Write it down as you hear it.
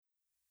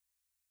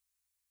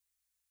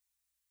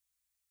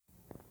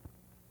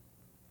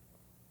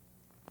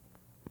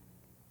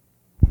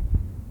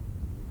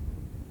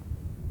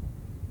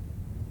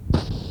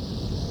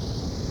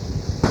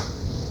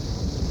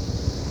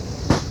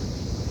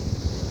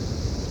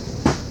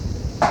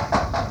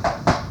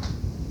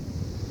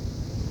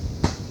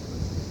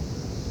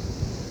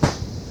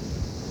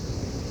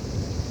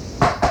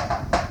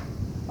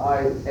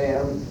I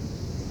am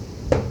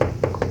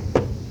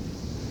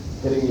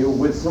hitting you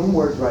with some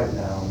words right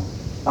now.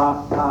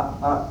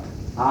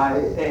 I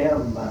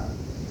am.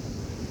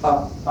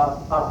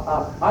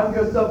 I'm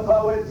just a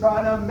poet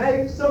trying to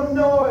make some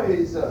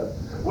noise,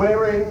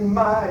 wearing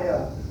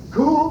my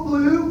cool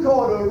blue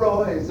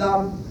corduroys.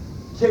 I'm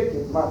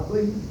kicking my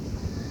feet.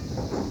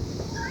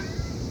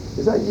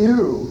 Is that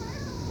you?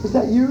 Is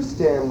that you,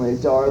 Stanley,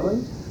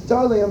 darling?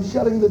 Darling, I'm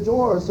shutting the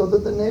door so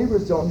that the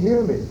neighbors don't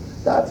hear me.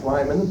 That's why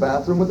I'm in the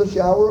bathroom with the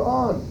shower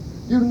on.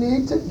 You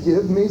need to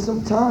give me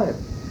some time.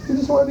 You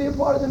just want to be a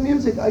part of the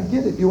music. I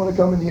get it. You want to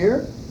come in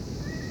here?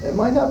 It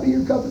might not be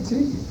your cup of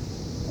tea.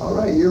 All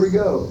right, here we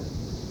go.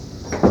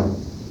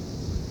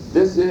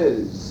 This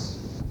is...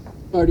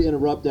 Sorry to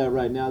interrupt that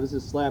right now. This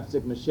is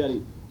Slapstick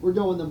Machete. We're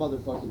going the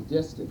motherfucking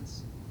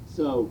distance.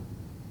 So,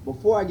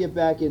 before I get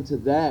back into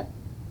that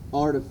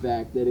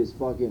artifact that is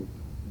fucking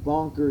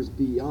bonkers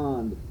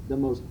beyond the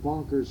most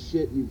bonkers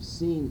shit you've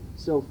seen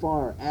so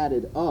far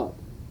added up.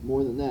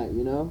 More than that,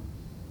 you know?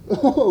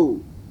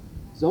 Oh!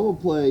 So I'm going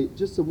to play,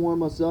 just to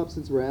warm us up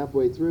since we're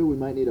halfway through, we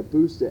might need a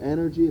boost of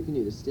energy. If you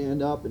need to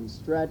stand up and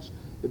stretch,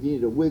 if you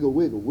need to wiggle,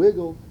 wiggle,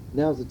 wiggle,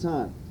 now's the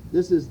time.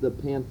 This is the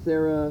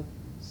Panthera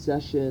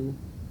session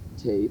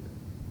tape.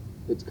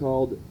 It's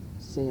called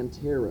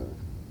Panthera,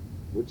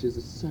 which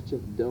is such a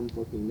dumb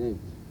fucking name.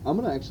 I'm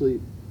going to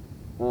actually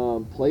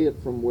play it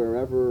from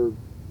wherever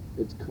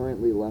it's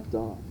currently left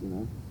off, you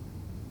know?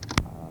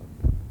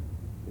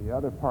 The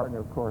other partner,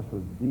 of course,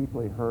 was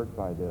deeply hurt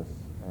by this,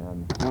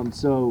 and...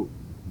 So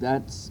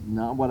that's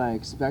not what I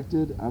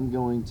expected. I'm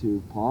going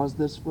to pause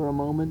this for a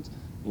moment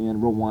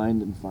and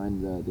rewind and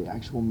find the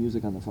actual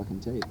music on the fucking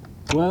tape.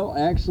 Well,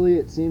 actually,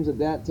 it seems that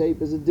that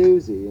tape is a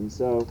doozy, and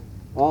so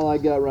all I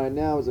got right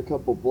now is a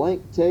couple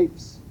blank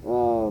tapes.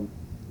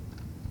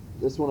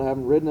 This one I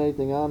haven't written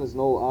anything on is an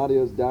old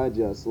Audio's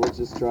Digest, so let's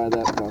just try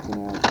that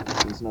fucking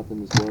out, since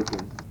nothing is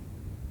working.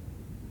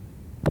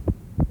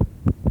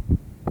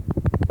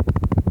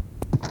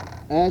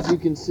 As you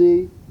can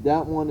see,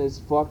 that one is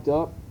fucked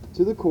up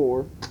to the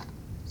core.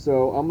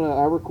 So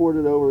I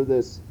recorded over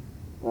this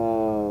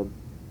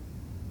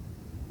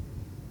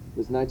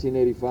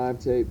 1985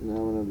 tape. Now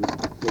I'm gonna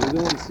just put it in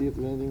and see if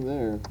there's anything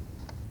there.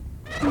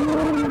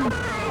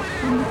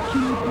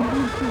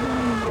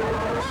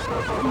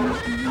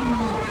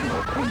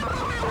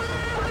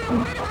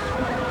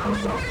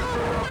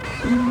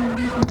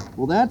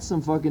 Well, that's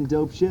some fucking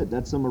dope shit.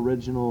 That's some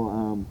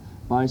original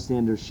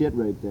Bystander shit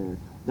right there.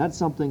 That's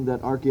something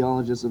that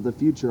archaeologists of the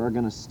future are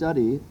going to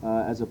study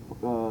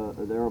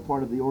they're a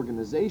part of the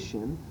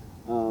organization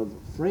of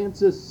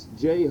Francis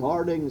J.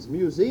 Harding's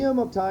Museum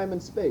of Time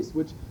and Space,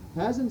 which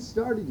hasn't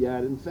started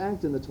yet. In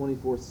fact, in the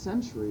 24th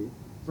century,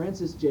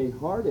 Francis J.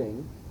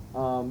 Harding,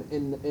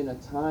 in a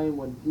time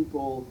when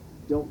people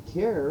don't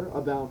care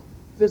about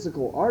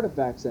physical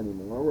artifacts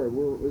anymore,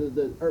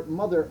 where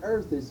Mother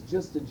Earth is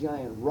just a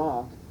giant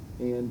rock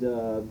and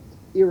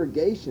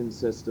irrigation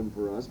system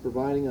for us,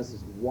 providing us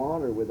as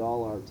water with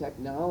all our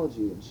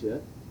technology and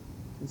shit.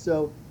 And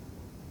so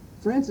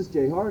Francis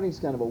J. Harding's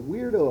kind of a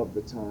weirdo of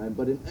the time,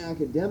 but an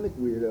academic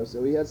weirdo,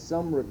 so he has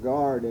some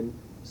regard in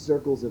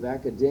circles of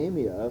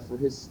academia for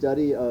his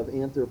study of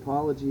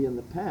anthropology in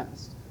the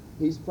past.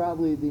 He's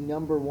probably the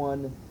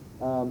 #1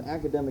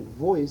 academic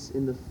voice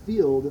in the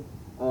field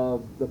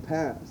of the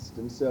past.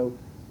 And so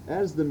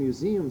as the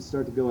museums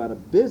start to go out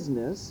of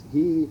business,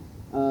 he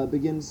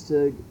begins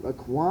to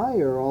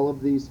acquire all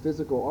of these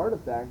physical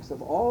artifacts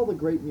of all the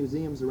great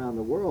museums around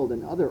the world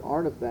and other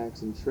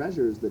artifacts and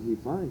treasures that he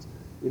finds,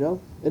 you know?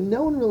 And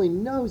no one really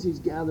knows he's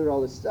gathered all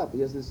this stuff.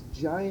 He has this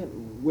giant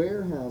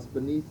warehouse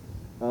beneath,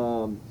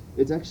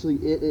 it's actually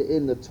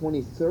in the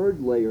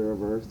 23rd layer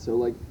of Earth, so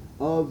like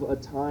of a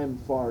time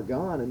far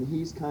gone, and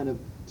he's kind of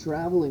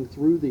traveling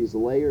through these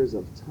layers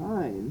of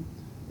time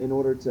in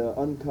order to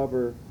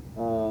uncover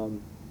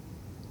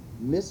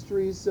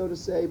mysteries, so to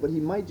say, but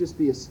he might just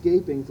be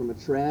escaping from a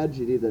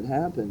tragedy that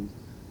happened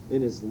in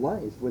his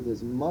life with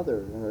his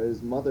mother.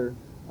 His mother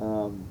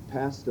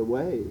passed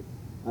away,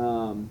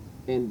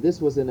 and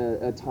this was in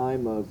a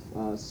time of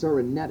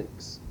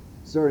Cyrenetics.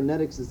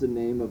 Cyrenetics is the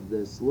name of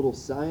this little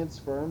science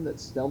firm that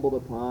stumbled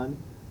upon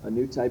a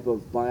new type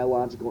of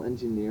biological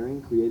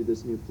engineering, created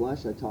this new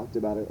flesh. I talked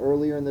about it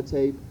earlier in the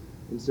tape,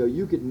 and so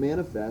you could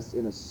manifest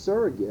in a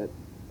surrogate,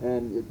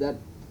 and that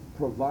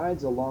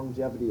provides a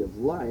longevity of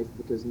life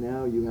because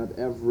now you have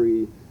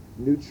every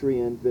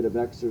nutrient, bit of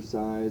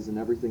exercise, and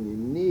everything you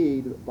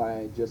need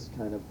by just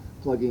kind of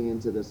plugging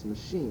into this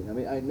machine. I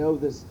mean, I know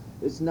this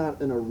is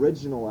not an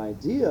original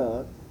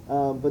idea,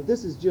 but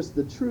this is just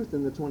the truth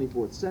in the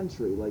 24th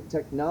century. Like,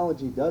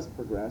 technology does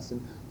progress,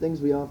 and things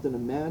we often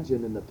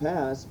imagine in the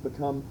past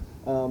become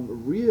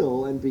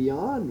real and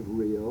beyond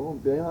real,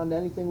 beyond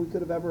anything we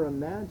could have ever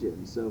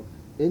imagined. So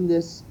in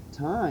this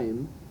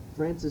time,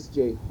 Francis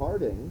J.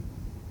 Harding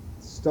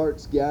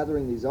starts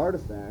gathering these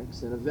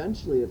artifacts, and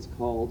eventually it's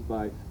called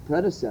by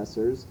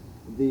predecessors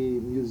the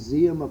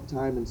Museum of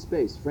Time and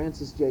Space,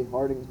 Francis J.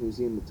 Harding's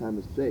Museum of Time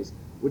and Space,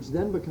 which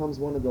then becomes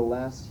one of the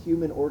last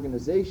human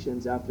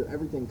organizations after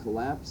everything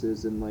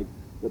collapses in like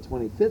the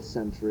 25th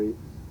century,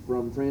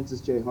 from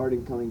Francis J.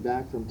 Harding coming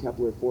back from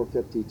Kepler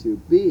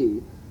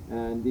 452b,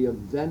 and the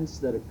events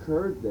that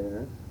occurred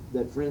there,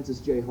 that Francis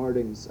J.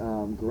 Harding's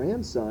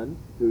grandson,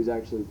 who's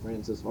actually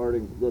Francis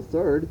Harding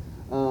III,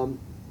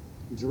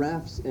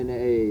 drafts in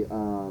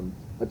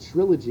a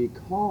trilogy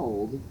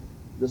called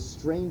the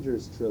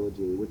Stranger's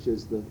Trilogy, which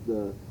is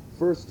the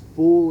first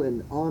full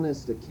and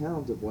honest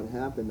account of what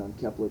happened on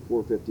Kepler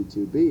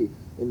 452b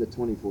in the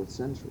 24th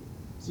century.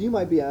 So you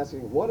might be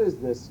asking, what is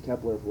this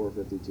Kepler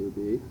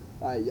 452b?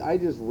 I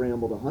just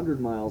rambled 100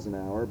 miles an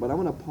hour, but I'm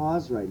going to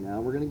pause right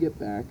now. We're going to get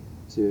back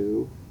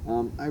to,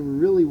 I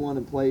really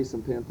want to play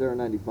some Panthera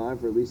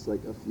 95 for at least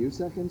like a few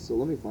seconds, so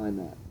let me find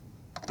that.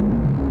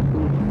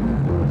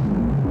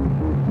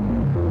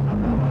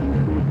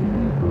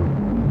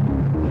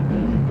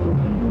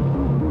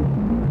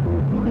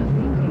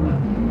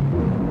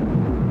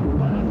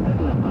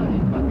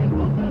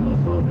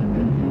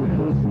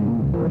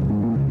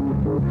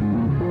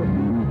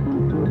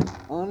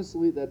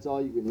 Honestly, that's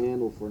all you can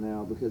handle for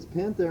now, because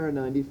Panthera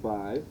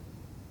 95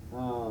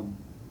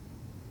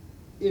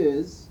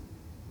 is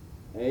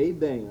a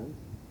band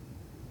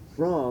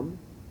from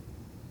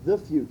the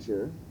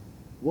future,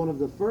 one of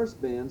the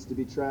first bands to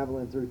be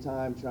traveling through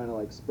time, trying to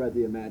like spread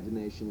the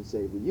imagination and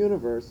save the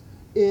universe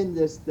in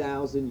this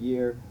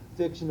 1,000-year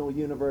fictional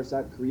universe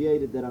I've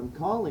created that I'm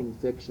calling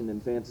fiction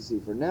and fantasy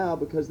for now,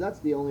 because that's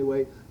the only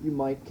way you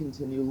might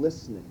continue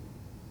listening.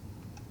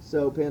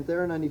 So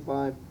Panthera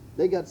 95,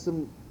 they got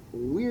some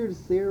weird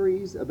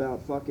theories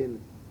about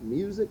fucking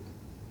music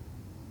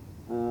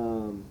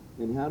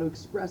and how to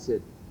express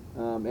it,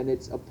 and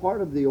it's a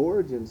part of the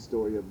origin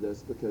story of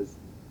this, because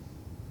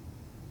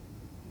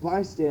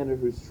Bystander,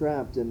 who's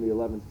trapped in the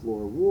 11th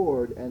floor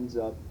ward, ends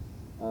up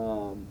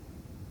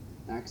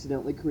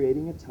accidentally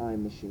creating a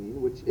time machine,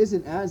 which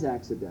isn't as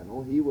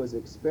accidental. He was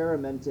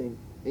experimenting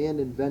and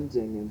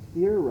inventing and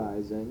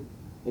theorizing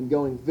and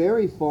going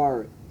very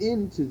far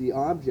into the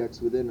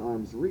objects within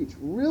arm's reach,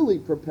 really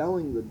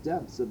propelling the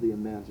depths of the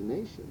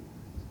imagination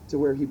to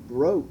where he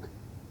broke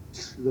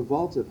the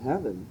vault of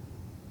heaven.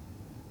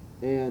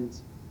 And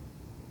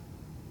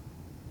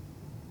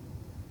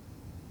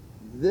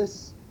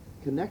this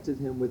connected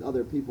him with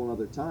other people in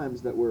other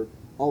times that were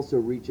also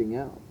reaching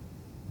out.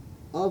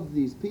 Of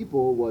these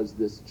people was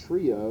this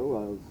trio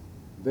of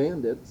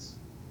bandits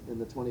in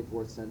the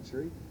 24th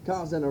century,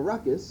 causing a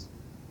ruckus,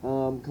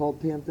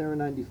 called Panthera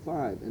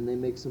 95, and they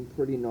make some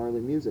pretty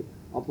gnarly music.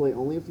 I'll play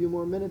only a few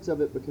more minutes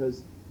of it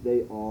because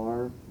they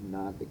are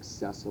not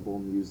accessible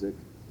music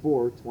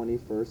for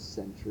 21st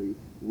century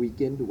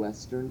weakened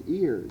Western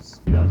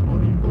ears.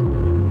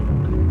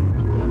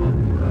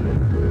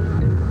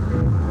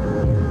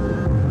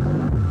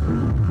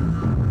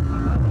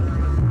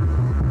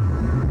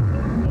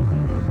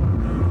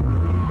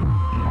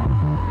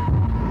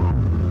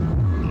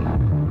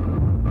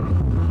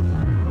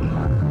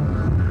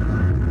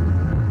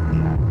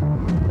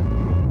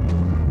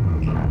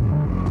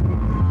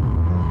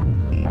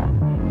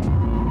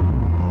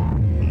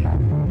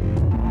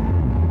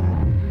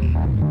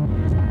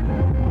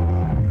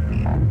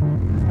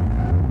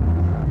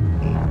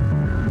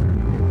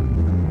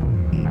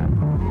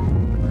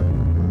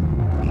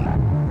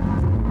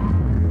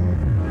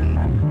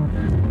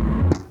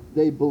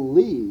 They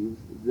believe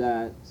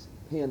that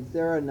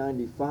Panthera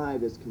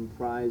 95 is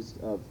comprised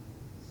of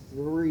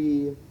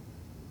three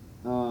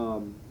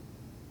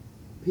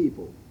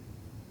people.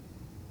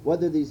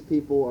 Whether these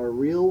people are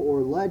real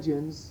or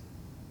legends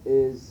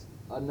is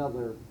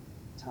another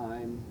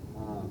time,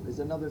 is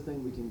another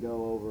thing we can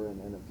go over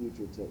in a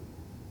future tape.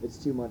 It's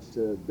too much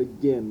to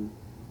begin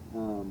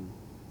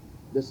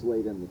this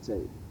late in the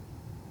tape.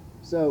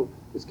 So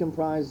it's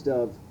comprised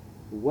of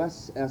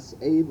Wes S.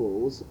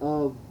 Abels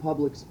of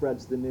Public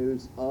Spreads the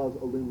News of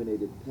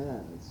Illuminated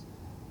Paths,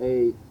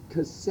 a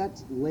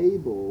cassette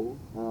label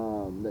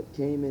that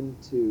came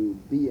into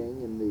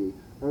being in the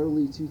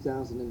early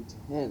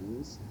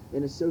 2010s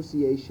in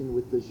association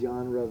with the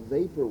genre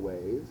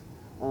Vaporwave,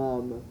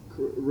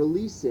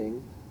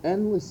 releasing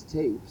endless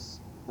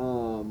tapes.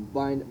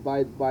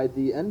 By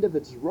the end of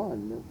its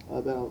run,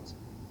 about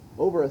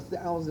over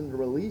 1,000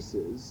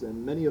 releases,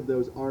 and many of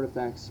those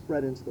artifacts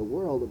spread into the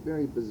world of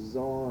very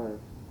bizarre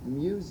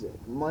music.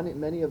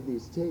 Many of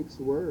these tapes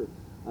were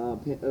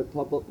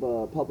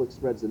Public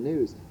Spreads the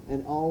News,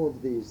 and all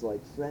of these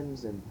like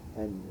friends and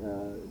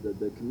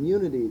the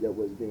community that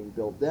was being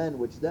built then,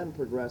 which then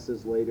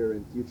progresses later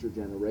in future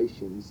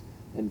generations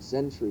and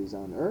centuries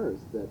on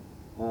Earth, that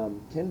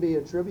can be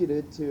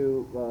attributed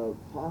to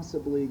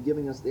possibly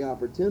giving us the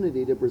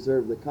opportunity to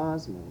preserve the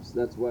cosmos.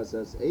 That's Wes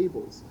S.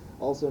 Abels,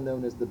 also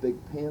known as the Big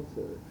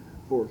Panther,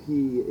 for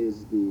he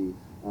is the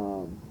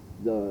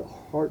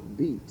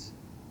heartbeat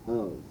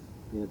of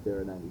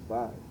Panthera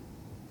 95.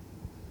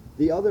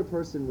 The other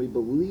person we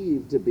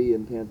believe to be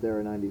in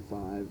Panthera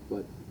 95,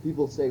 but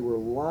people say we're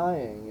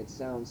lying, it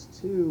sounds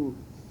too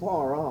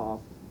far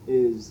off,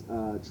 is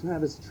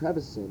Travis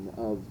Trevison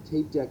of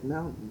Tape Deck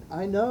Mountain.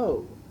 I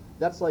know!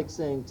 That's like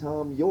saying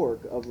Tom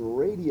York of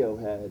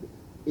Radiohead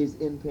is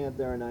in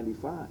Panthera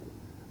 95.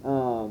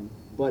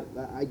 But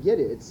I get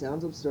it. It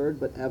sounds absurd,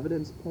 but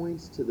evidence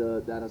points to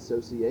that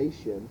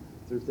association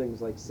through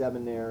things like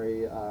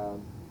seminary.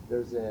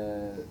 There's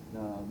the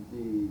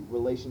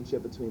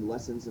relationship between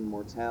Lessons in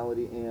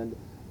Mortality and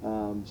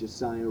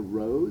Josiah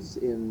Rose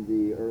in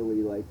the early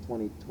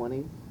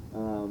 2020,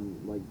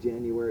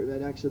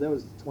 January. Actually, that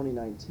was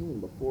 2019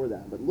 before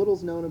that. But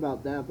little's known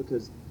about that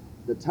because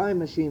the time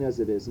machine as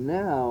it is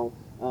now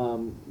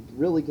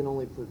really can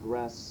only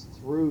progress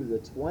through the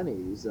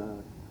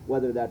 20s.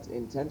 Whether that's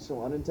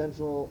intentional,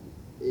 unintentional,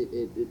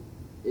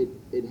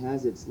 it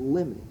has its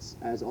limits,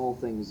 as all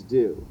things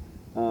do.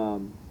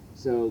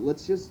 So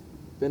let's just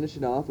finish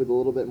it off with a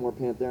little bit more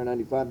Panthera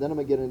 95. Then I'm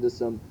going to get into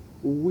some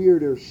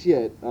weirder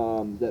shit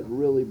that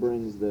really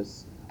brings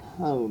this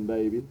home,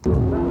 baby.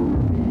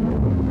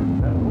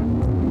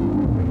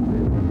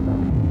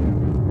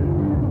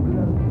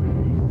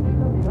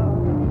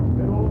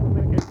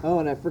 Oh,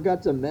 and I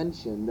forgot to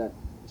mention that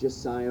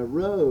Josiah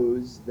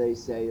Rose, they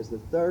say, is the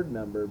third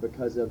member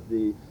because of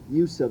the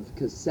use of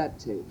cassette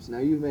tapes. Now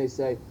you may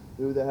say,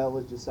 who the hell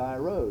is Josiah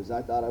Rose?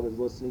 I thought I was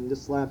listening to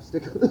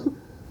Slapstick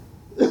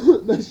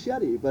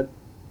Machete, but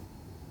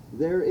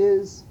there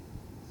is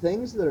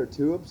things that are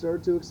too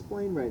absurd to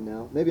explain right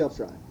now. Maybe I'll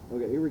try.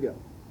 Okay, here we go.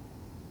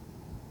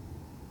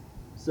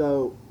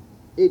 So,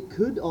 it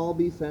could all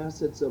be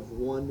facets of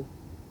one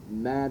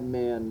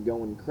madman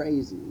going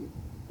crazy,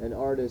 an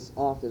artist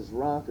off his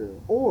rocker,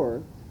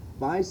 or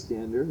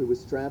Bystander, who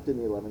was trapped in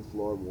the 11th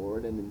floor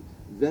ward and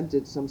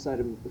invented some sort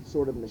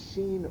of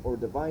machine or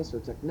device or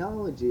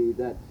technology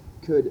that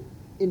could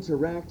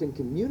interact and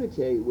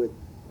communicate with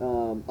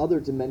other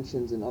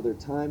dimensions and other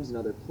times and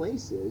other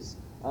places.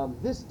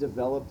 This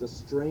developed a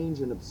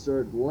strange and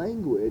absurd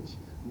language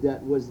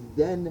that was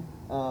then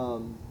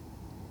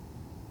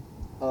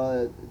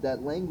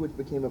that language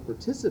became a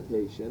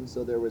participation,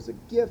 so there was a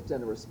gift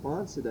and a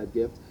response to that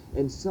gift,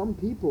 and some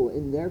people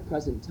in their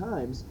present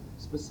times,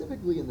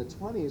 specifically in the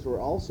 20s, were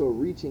also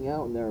reaching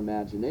out in their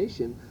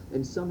imagination,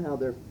 and somehow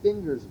their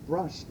fingers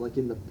brushed, like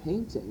in the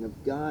painting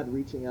of God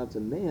reaching out to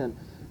man,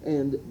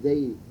 and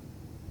they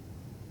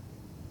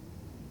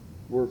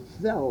were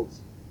felt,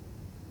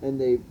 and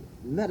they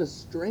met a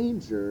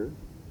stranger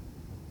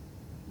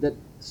that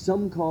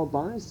some call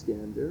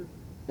Bystander,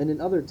 and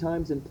in other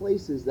times and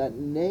places that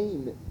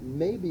name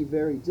may be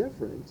very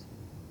different,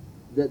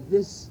 that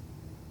this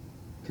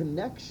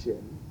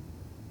connection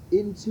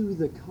into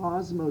the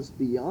cosmos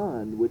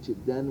beyond, which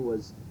it then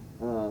was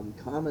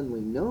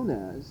commonly known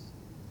as,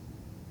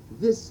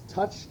 this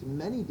touched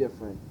many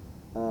different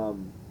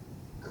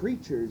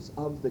creatures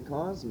of the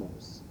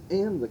cosmos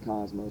and the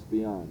cosmos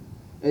beyond,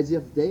 as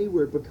if they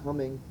were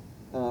becoming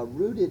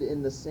rooted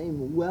in the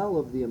same well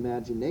of the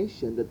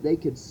imagination that they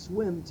could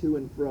swim to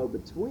and fro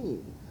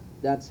between.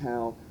 That's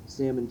how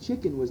Salmon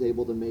Chicken was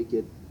able to make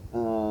it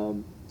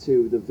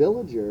to the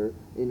Villager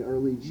in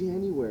early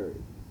January.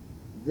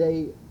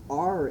 They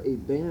are a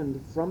band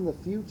from the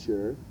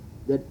future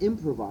that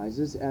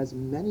improvises as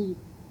many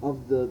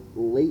of the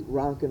late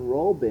rock and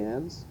roll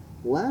bands,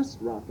 last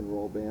rock and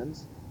roll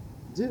bands,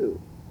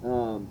 do.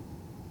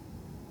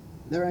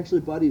 They're actually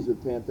buddies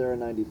with Panthera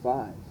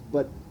 95.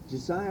 But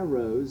Josiah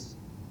Rose,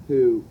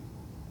 who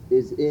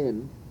is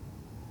in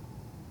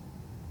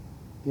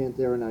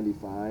Panthera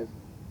 95,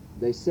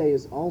 they say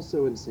is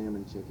also in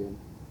Salmon Chicken,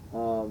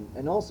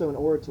 and also in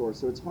Orator,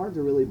 so it's hard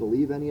to really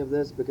believe any of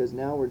this, because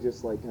now we're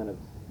just like kind of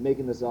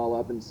making this all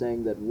up and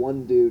saying that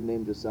one dude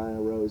named Josiah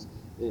Rose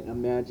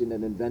imagined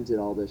and invented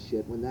all this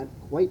shit, when that,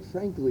 quite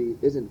frankly,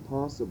 isn't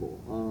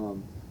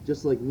possible.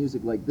 Just like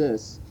music like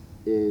this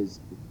is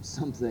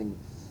something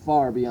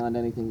far beyond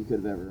anything you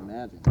could have ever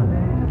imagined.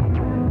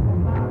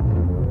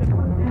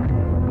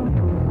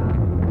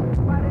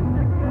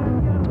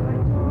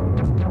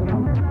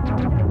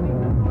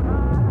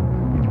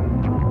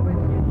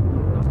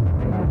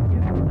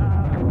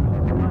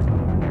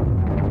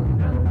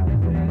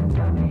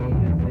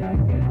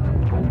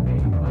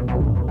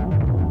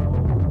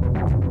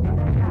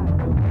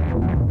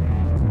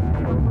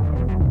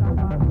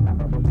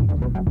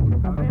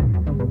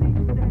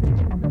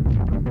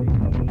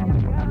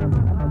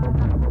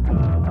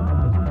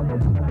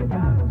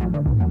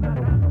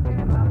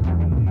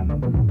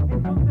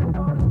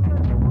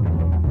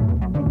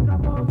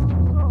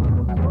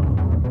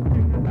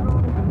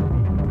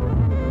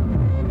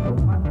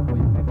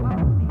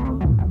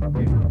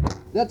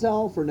 That's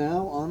all for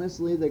now.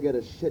 Honestly, they got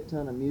a shit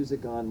ton of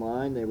music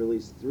online. They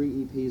released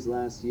 3 EPs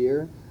last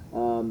year.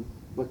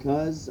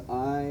 Because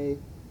I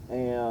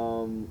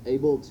am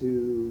able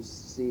to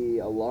see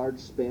a large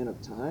span of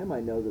time,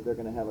 I know that they're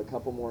going to have a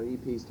couple more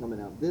EPs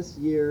coming out this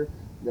year.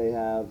 They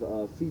have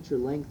a feature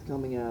length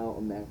coming out,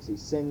 a maxi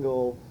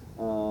single,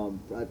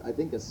 I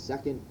think a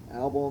second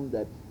album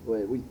that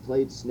we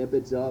played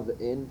snippets of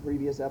in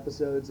previous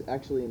episodes,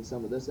 actually in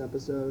some of this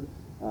episode.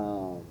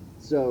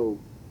 So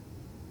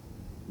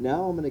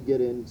now I'm going to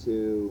get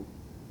into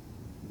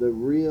the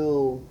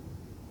real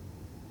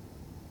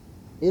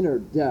inner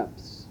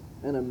depths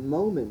and a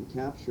moment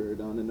captured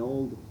on an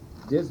old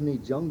Disney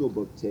Jungle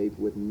Book tape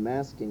with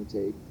masking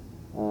tape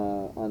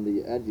on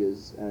the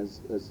edges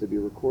as to be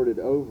recorded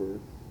over.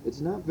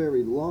 It's not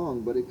very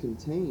long, but it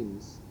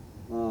contains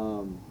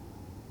a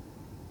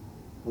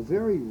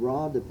very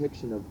raw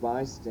depiction of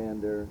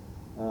Bystander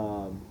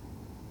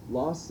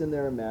lost in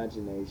their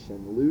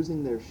imagination,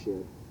 losing their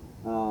shit.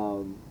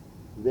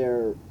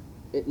 They're,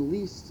 at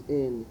least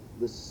in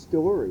the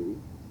story,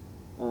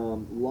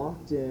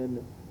 locked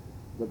in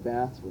the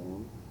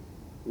bathroom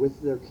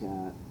with their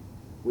cat,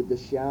 with the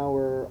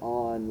shower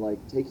on, like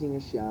taking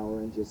a shower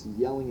and just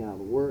yelling out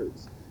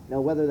words.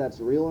 Now, whether that's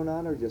real or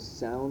not, or just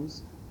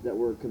sounds that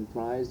were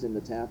comprised in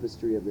the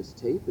tapestry of this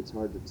tape, it's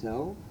hard to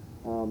tell.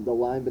 The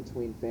line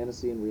between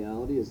fantasy and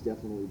reality is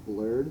definitely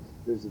blurred.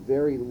 There's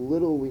very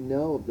little we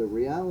know of the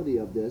reality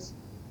of this.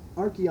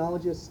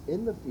 Archaeologists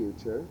in the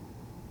future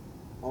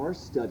are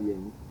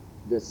studying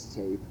this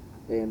tape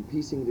and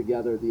piecing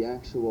together the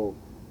actual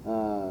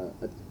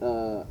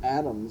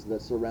atoms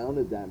that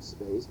surrounded that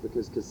space,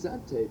 because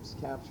cassette tapes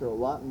capture a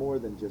lot more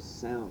than just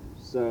sound.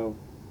 So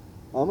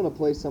I'm going to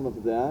play some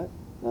of that.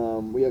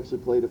 We actually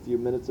played a few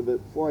minutes of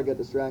it before I got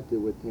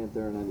distracted with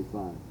Panthera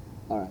 95.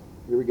 Alright,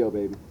 here we go,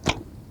 baby.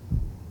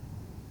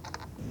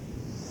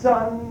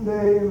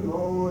 Sunday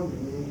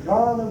morning,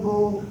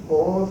 carnival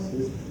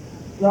horses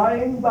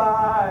flying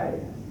by,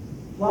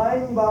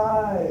 flying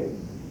by.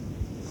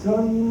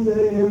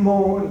 Sunday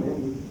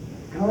morning,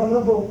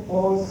 carnival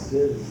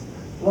horses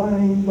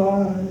flying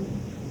by,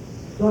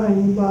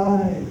 flying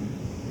by.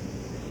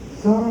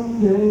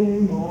 Sunday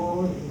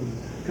morning,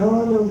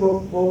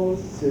 carnival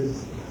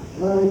horses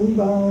flying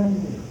by,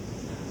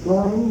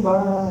 flying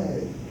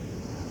by.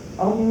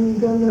 I'm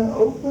gonna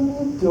open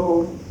the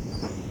door.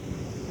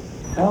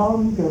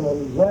 I'm gonna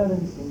let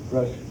in some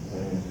fresh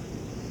air.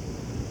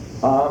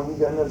 I'm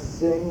gonna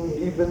sing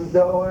even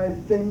though I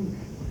think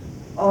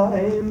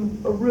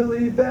I'm a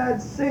really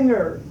bad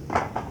singer.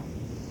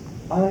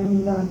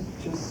 I'm not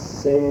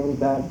just saying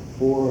that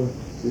for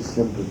your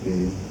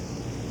sympathy.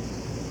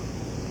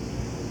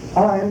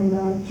 I'm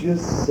not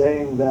just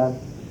saying that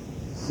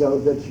so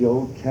that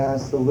you'll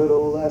cast a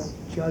little less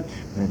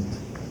judgment.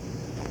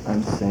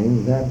 I'm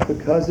saying that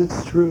because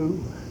it's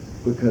true.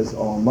 Because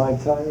all my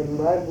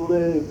time I've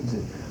lived,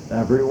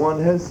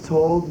 everyone has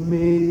told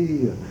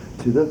me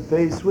to the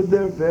face with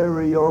their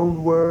very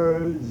own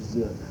words.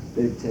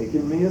 They've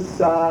taken me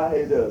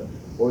aside,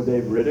 or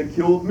they've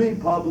ridiculed me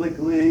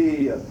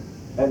publicly,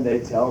 and they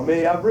tell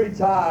me every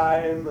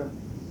time,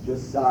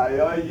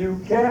 Josiah, you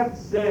can't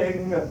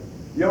sing.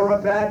 You're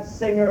a bad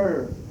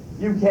singer.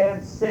 You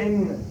can't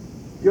sing.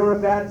 You're a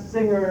bad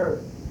singer.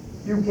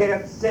 You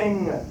can't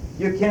sing.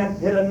 You can't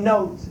hit a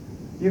note.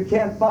 You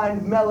can't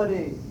find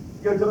melody.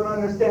 You don't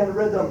understand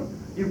rhythm.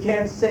 You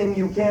can't sing,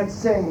 you can't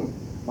sing.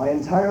 My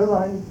entire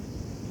life,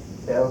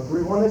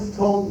 everyone has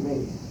told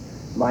me.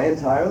 My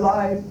entire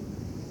life,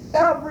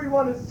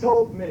 everyone has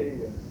told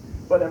me.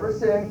 But ever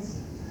since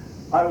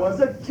I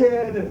was a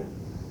kid,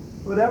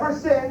 but ever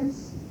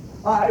since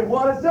I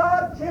was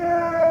a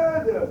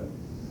kid,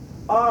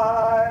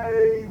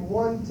 I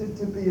wanted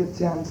to be a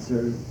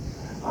dancer.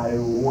 I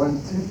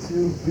wanted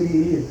to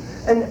be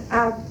an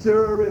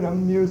actor in a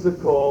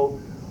musical.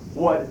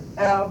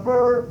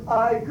 Whatever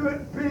I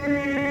could be,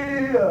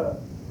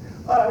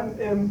 an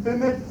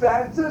infinite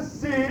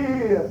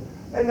fantasy,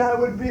 and I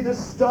would be the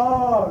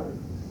star,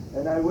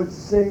 and I would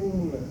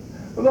sing,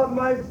 but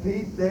my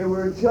feet, they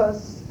were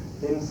just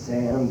in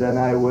sand, and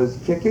I was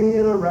kicking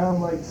it around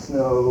like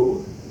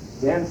snow,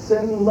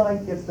 dancing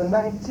like it's the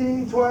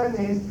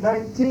 1920s,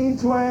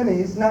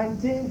 1920s,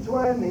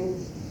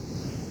 1920s.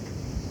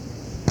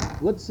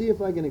 Let's see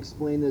if I can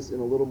explain this in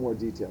a little more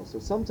detail. So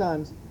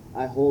sometimes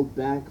I hold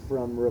back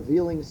from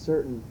revealing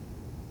certain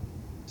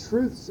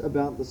truths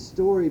about the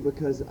story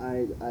because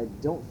I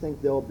don't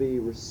think they'll be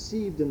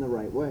received in the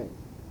right way.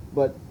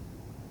 But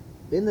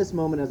in this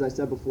moment, as I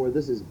said before,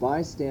 this is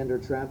Bystander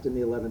trapped in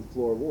the 11th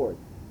floor ward.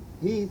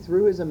 He,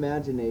 through his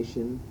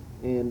imagination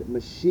and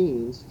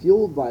machines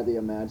fueled by the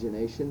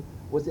imagination,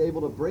 was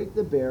able to break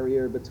the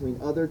barrier between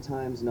other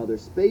times and other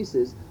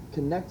spaces,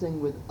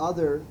 connecting with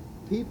other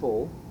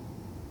people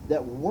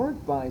that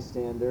weren't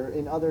Bystander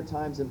in other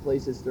times and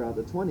places throughout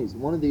the 20s.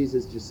 One of these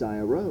is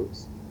Josiah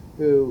Rose,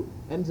 who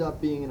ends up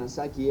being in a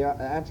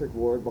psychiatric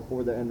ward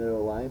before the end of their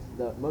life.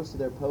 Most of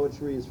their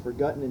poetry is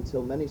forgotten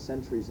until many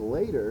centuries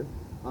later,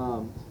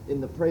 in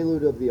the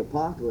prelude of the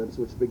apocalypse,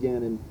 which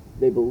began in,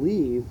 they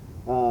believe,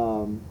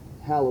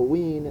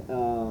 Halloween,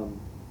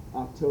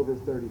 October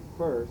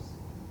 31st,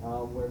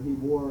 where he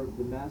wore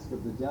the mask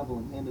of the devil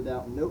and handed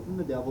out a note from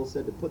the devil,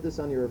 said to put this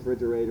on your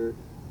refrigerator,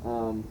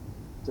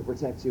 to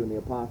protect you in the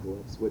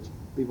apocalypse, which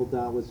people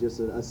thought was just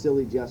a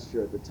silly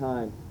gesture at the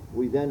time.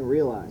 We then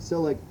realized, so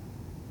like,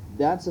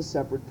 that's a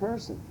separate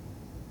person.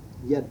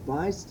 Yet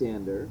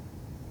Bystander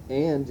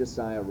and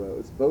Josiah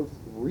Rose, both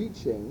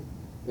reaching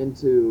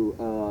into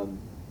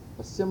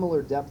a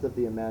similar depth of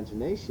the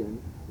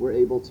imagination, were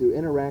able to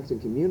interact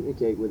and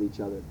communicate with each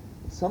other.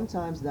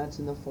 Sometimes that's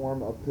in the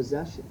form of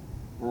possession.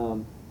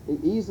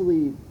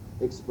 Easily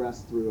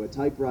expressed through a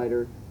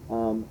typewriter,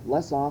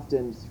 less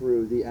often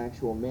through the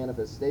actual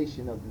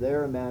manifestation of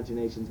their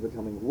imaginations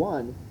becoming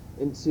one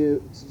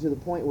to the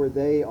point where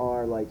they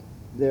are like,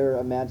 their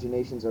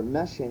imaginations are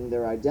meshing,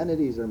 their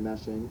identities are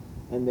meshing,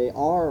 and they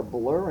are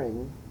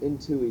blurring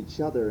into each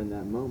other in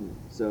that moment.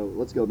 So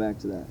let's go back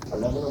to that.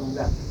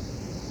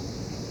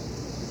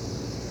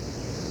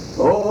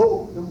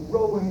 Oh, the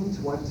rolling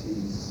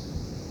 20s.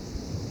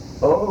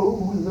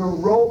 Oh, the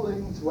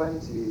rolling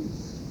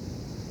 20s.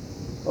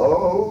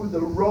 Oh, the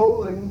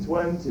rolling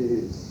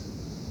 20s.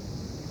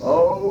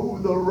 Oh,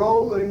 the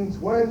rolling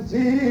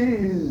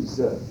 20s.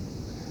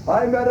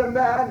 I met a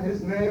man,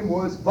 his name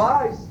was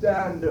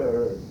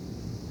Bystander.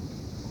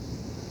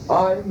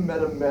 I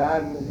met a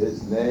man,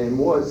 his name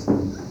was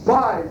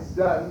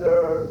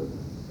Bystander.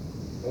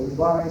 And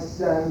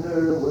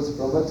Bystander was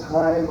from a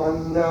time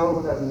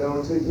unknown,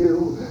 unknown to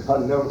you,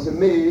 unknown to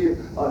me,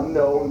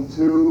 unknown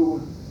to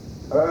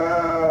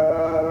everyone,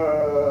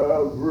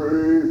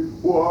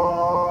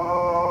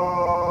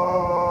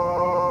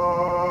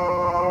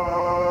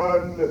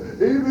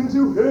 even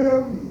to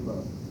him.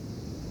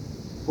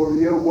 For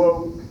he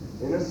awoke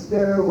in a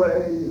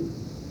stairway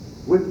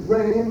with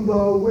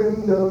rainbow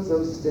windows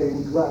of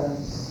stained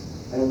glass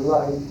and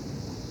light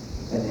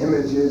and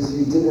images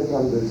he didn't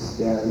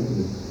understand.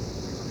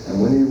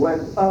 And when he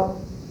went up,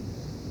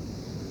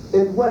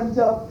 it went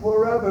up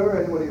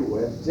forever. And when he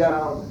went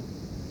down,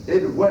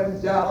 it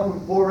went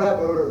down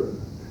forever.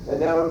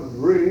 And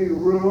every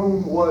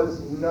room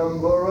was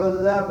number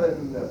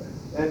 11.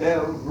 And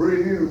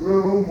every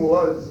room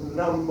was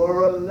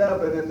number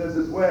 11. And this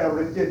is where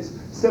it gets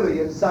silly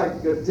and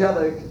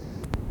psychedelic.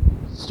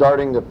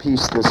 Starting to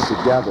piece this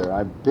together,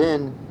 I've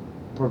been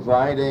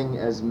providing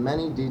as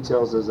many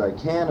details as I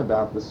can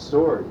about the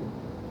story.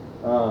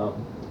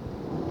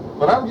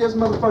 But I'm just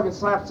motherfucking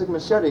Slapstick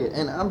Machete,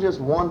 and I'm just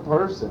one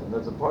person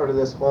that's a part of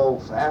this whole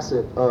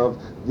facet of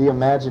the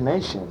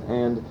imagination.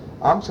 And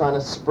I'm trying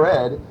to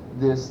spread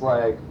this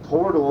like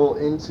portal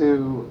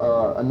into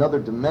another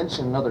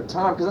dimension, another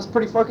time, because that's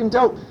pretty fucking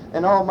dope.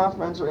 And all of my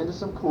friends are into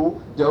some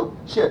cool, dope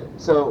shit.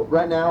 So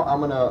right now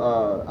I'm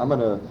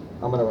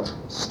gonna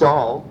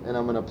stall, and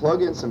I'm gonna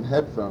plug in some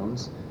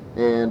headphones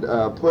and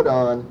put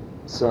on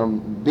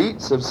some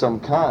beats of some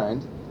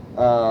kind.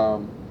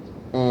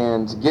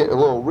 And get a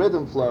little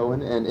rhythm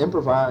flowing and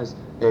improvise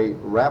a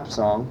rap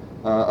song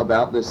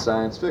about this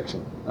science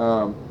fiction.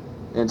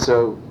 And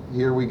so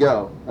here we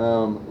go.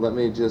 Let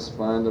me just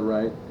find the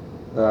right,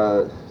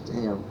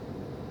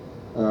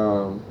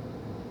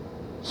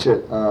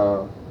 shit.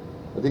 I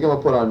think I'm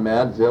gonna put on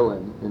Mad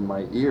Villain in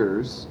my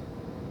ears.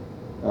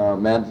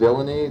 Mad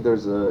Villainy,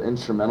 there's an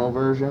instrumental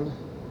version.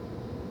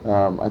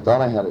 I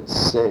thought I had it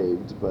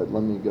saved, but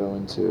let me go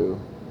into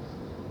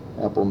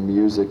Apple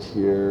Music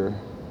here.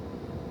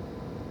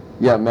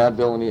 Yeah, Mad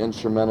Villainy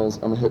instrumentals.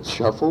 I'm gonna hit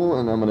shuffle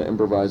and I'm gonna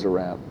improvise a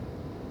rap.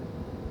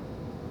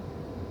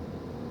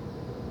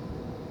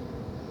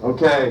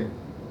 Okay,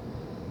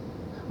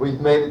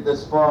 we've made it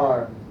this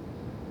far.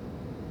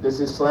 This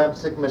is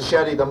Slapstick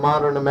Machete, the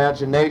modern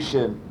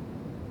imagination.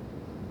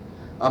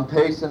 I'm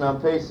pacing,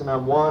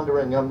 I'm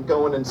wandering, I'm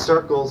going in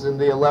circles in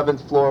the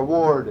 11th floor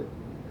ward.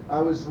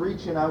 I was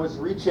reaching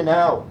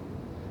out.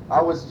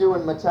 I was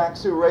doing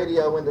Metaxu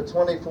radio in the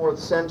 24th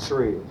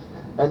century,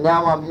 and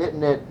now I'm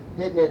hitting it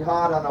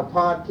hot on a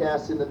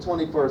podcast in the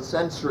 21st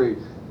century.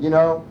 You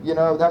know,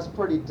 that's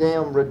pretty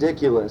damn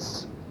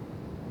ridiculous.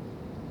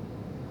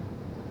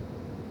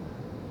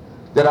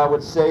 That I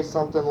would say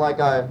something like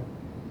I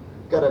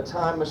got a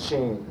time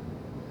machine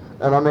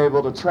and I'm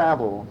able to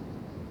travel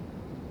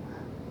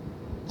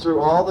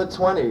through all the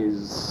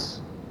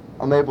 20s.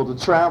 I'm able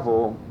to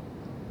travel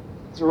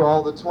through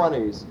all the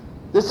 20s.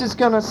 This is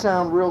gonna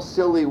sound real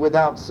silly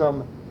without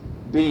some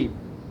beat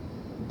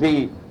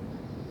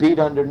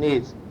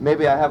underneath.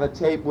 Maybe I have a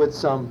tape with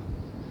some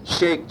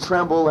shake,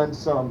 tremble, and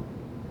some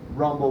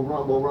rumble,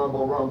 rumble,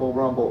 rumble, rumble,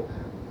 rumble.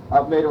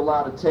 I've made a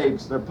lot of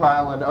tapes. They're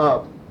piling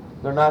up.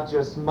 They're not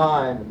just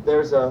mine.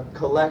 There's a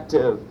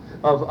collective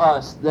of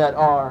us that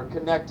are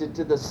connected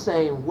to the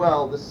same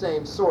well, the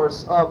same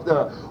source of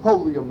the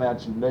holy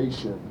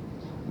imagination.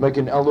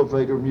 Making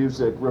elevator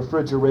music,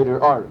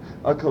 refrigerator art,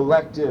 a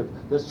collective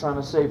that's trying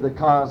to save the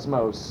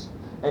cosmos.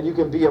 And you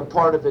can be a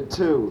part of it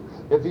too.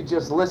 If you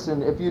just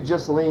listen, if you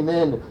just lean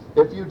in,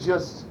 if you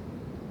just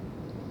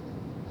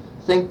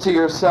think to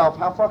yourself,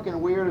 how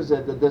fucking weird is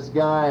it that this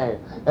guy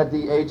at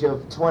the age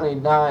of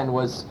 29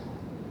 was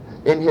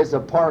in his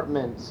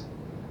apartment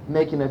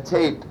making a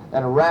tape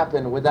and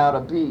rapping without a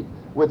beat,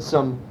 with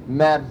some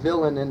Mad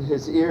Villain in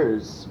his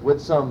ears,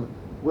 with some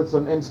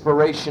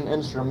inspiration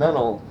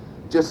instrumental,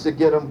 just to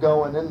get him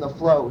going in the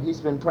flow.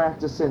 He's been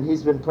practicing,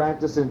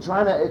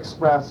 trying to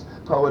express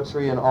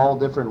poetry in all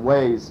different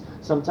ways.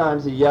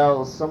 Sometimes he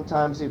yells,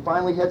 sometimes he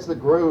finally hits the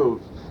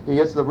groove, he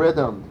hits the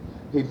rhythm,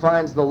 he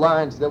finds the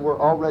lines that were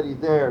already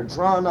there,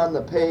 drawn on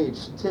the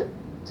page, tip,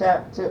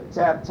 tap,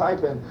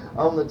 typing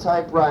on the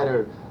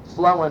typewriter,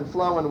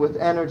 flowing with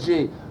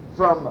energy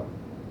from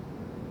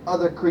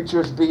other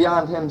creatures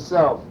beyond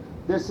himself.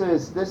 This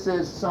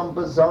is some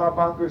bizarre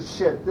bonkers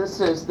shit. This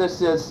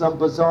is some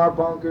bizarre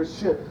bonkers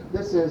shit.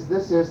 This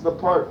is the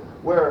part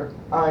where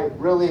I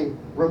really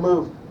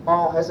remove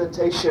all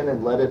hesitation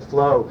and let it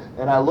flow.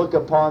 And I look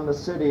upon the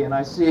city and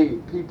I see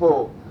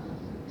people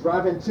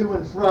driving to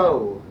and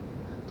fro,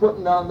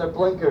 putting on their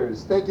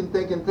blinkers,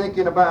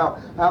 thinking about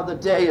how the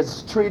day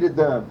has treated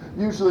them,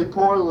 usually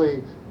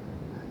poorly.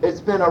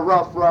 It's been a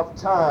rough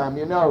time,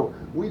 you know.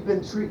 We've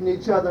been treating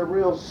each other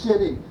real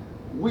shitty.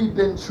 We've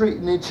been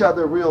treating each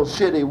other real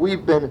shitty.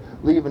 We've been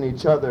leaving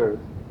each other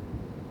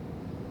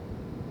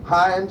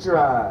high and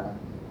dry.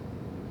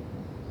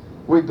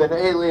 We've been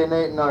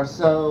alienating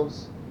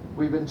ourselves.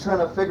 We've been trying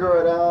to figure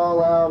it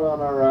all out on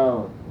our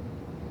own.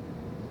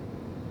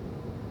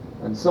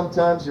 And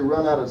sometimes you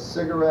run out of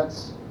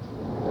cigarettes,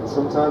 and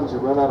sometimes you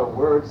run out of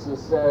words to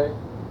say,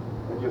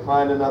 and you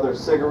find another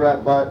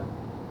cigarette butt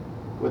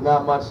with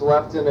not much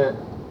left in it,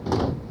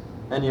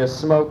 and you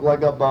smoke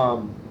like a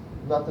bum.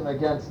 Nothing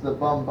against the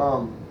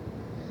bum.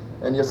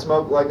 And you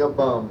smoke like a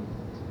bum.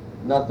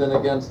 Nothing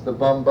against the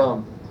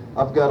bum.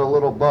 I've got a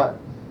little butt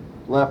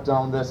left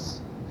on this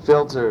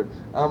filter.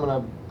 I'm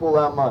gonna pull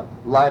out my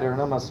lighter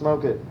and I'm gonna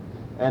smoke it.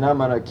 And I'm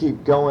gonna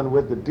keep going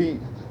with the beat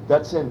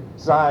that's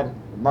inside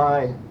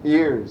my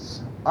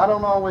ears. I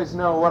don't always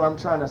know what I'm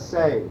trying to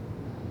say.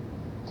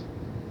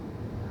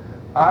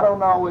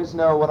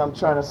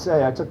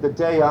 I took the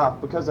day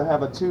off because I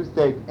have a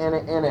toothache and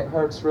it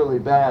hurts really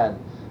bad.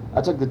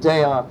 I took the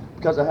day off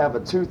because I have a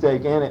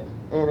toothache and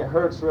it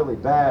hurts really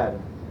bad.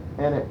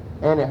 And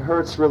it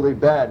hurts really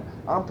bad.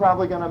 I'm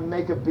probably gonna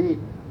make a beat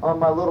on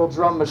my little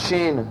drum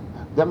machine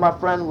that my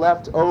friend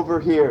left over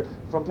here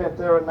from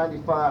Panthera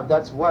 95.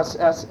 That's Wes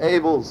S.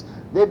 Abels.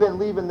 They've been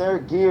leaving their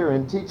gear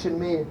and teaching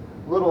me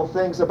little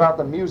things about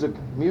the music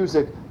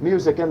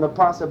and the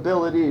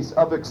possibilities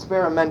of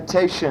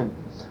experimentation.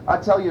 I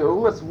tell you, it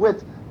was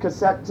with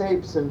cassette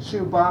tapes and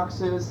shoe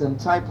boxes and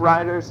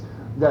typewriters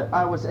that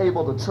I was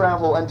able to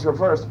travel and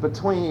traverse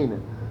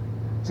between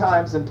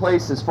times and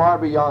places far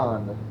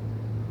beyond.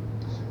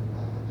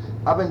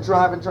 I've been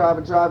driving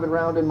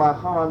around in my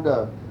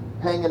Honda,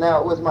 hanging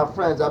out with my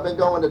friends. I've been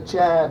going to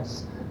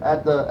Chad's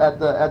at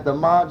the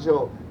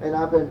module, and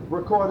I've been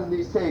recording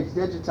these tapes,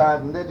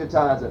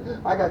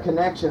 digitizing. I got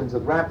connections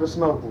with Raptor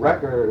Smoke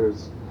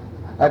Records.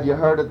 Have you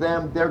heard of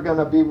them? They're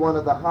gonna be one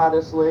of the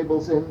hottest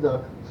labels in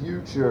the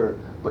future.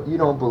 But you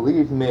don't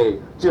believe me,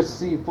 just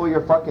see for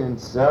your fucking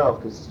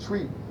self, cause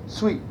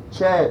sweet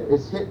Chad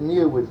is hitting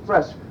you with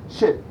fresh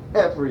shit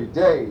every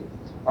day.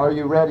 Are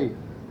you ready?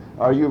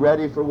 Are you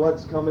ready for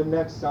what's coming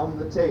next on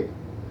the tape?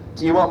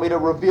 Do you want me to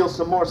reveal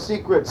some more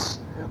secrets?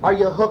 Are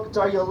you hooked?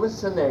 Are you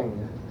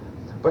listening?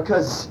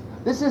 Because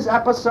this is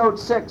episode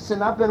 6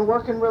 and I've been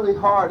working really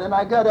hard and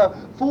I got a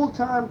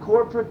full-time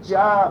corporate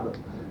job.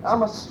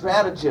 I'm a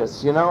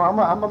strategist, you know, I'm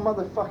a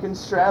motherfucking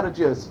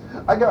strategist.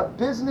 I got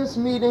business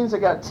meetings, I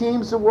got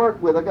teams to work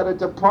with, I got a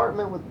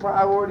department with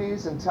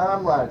priorities and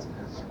timelines.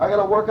 I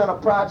gotta work on a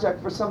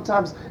project for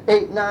sometimes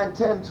 8, 9,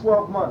 10,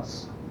 12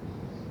 months.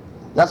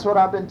 That's what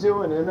I've been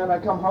doing, and then I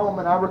come home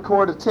and I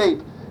record a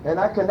tape, and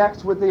I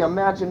connect with the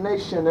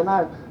imagination, and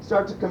I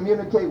start to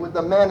communicate with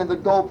the man in the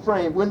gold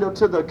frame, window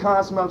to the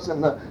cosmos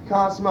and the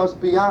cosmos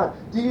beyond.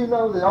 Do you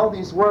know that all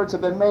these words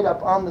have been made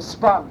up on the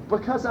spot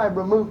because I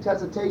removed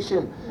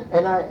hesitation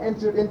and I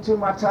entered into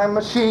my time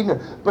machine?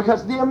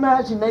 Because the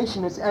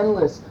imagination is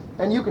endless,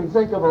 and you can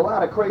think of a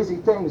lot of crazy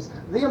things.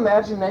 The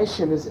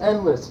imagination is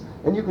endless,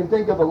 and you can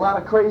think of a lot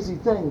of crazy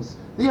things.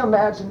 The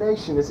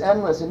imagination is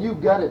endless, and you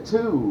got it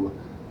too.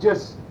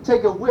 Just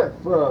take a whiff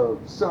of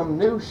some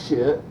new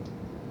shit.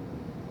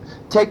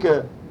 Take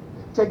a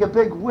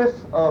big whiff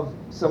of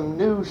some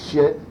new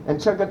shit and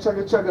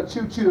chugga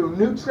choo choo.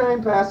 New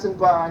train passing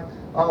by.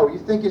 Oh, you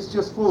think it's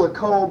just full of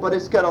coal, but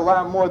it's got a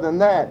lot more than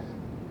that.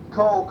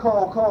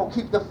 Coal,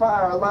 keep the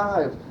fire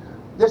alive.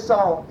 This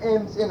all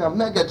ends in a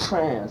mega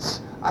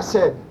trance. I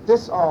said,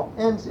 this all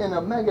ends in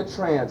a mega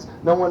trance.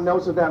 No one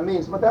knows what that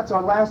means, but that's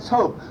our last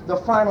hope, the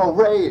final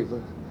rave.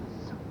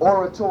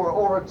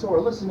 Orator,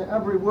 listen to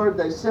every word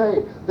they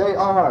say. They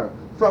are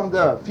from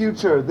the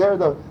future. They're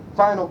the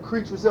final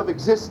creatures of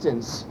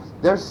existence.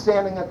 They're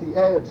standing at the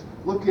edge,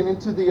 looking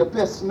into the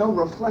abyss, no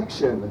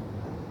reflection.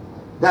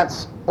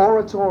 That's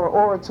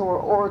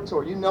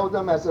Orator. You know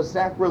them as a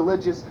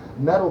sacrilegious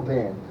metal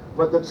band.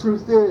 But the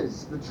truth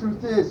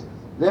is,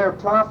 they're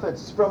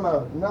prophets from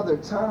another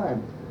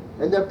time.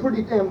 And they're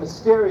pretty damn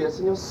mysterious,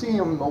 and you'll see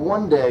them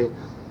one day.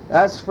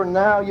 As for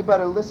now, you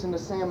better listen to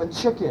Sam and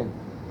Chicken,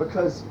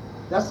 because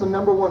that's the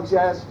 #1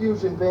 jazz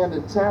fusion band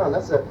in town.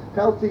 That's the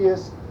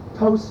healthiest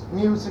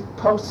post-music,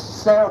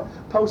 post-sound,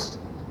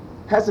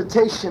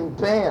 post-hesitation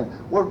band.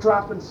 We're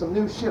dropping some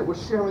new shit. We're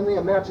sharing the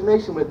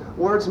imagination with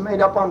words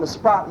made up on the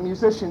spot.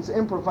 Musicians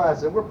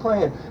improvising. We're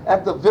playing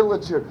at the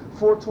Villager,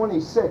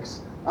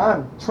 426.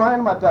 I'm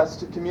trying my best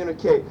to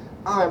communicate.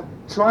 I'm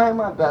trying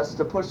my best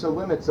to push the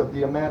limits of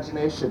the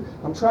imagination.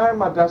 I'm trying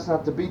my best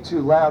not to be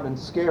too loud and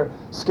scare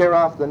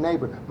off the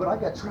neighbor. But I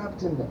got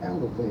trapped in the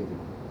elevator.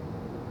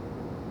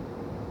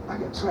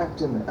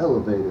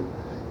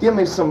 Give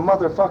me some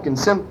motherfucking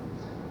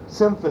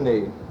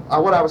symphony.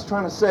 What I was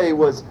trying to say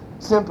was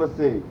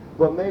sympathy,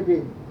 but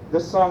maybe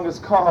this song is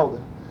called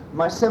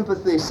My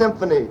Sympathy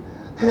Symphony.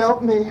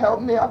 Help me,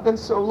 help me. I've been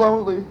so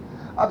lonely.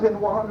 I've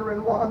been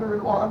wandering.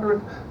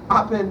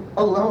 I've been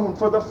alone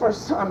for the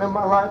first time in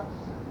my life.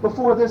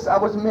 Before this, I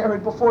was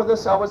married. Before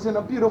this, I was in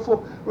a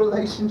beautiful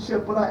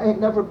relationship, but I ain't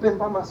never been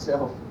by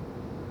myself.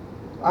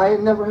 I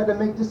ain't never had to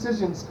make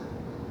decisions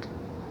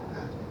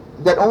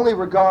that only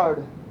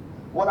regard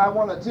what I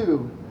want to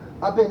do.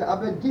 I've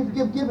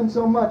been given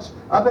so much.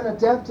 I've been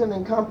adapting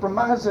and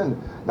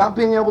compromising, not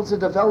being able to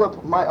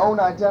develop my own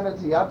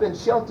identity. I've been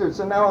sheltered,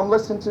 so now I'm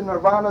listening to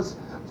Nirvana's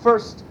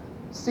first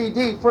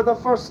CD for the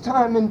first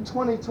time in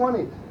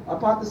 2020. I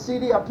bought the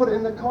CD, I put it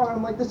in the car,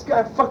 I'm like, this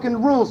guy fucking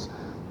rules.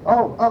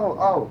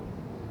 Oh.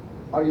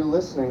 Are you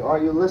listening? Are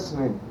you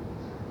listening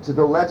to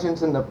the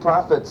legends and the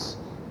prophets,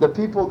 the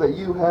people that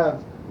you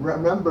have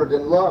remembered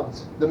and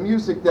loved, the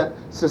music that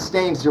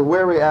sustains your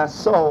weary-ass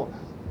soul?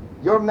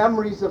 Your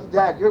memories of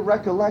that, your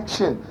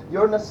recollection,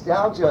 your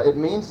nostalgia, it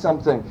means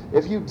something.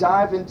 If you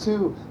dive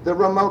into the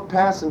remote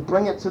past and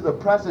bring it to the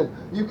present,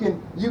 you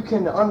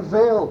can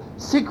unveil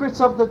secrets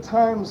of the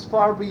times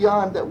far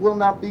beyond that will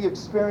not be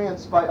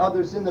experienced by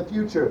others in the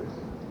future.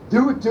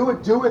 Do it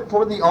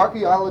for the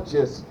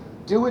archeologist.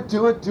 Do it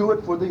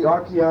for the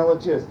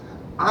archeologist.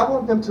 I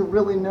want them to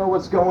really know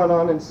what's going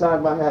on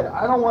inside my head.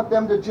 I don't want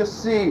them to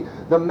just see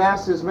the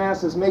masses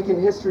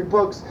making history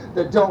books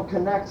that don't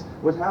connect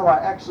with how I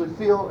actually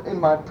feel in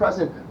my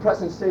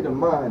present state of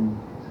mind.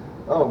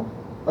 Oh,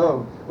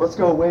 let's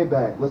go way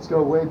back. Let's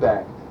go way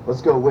back.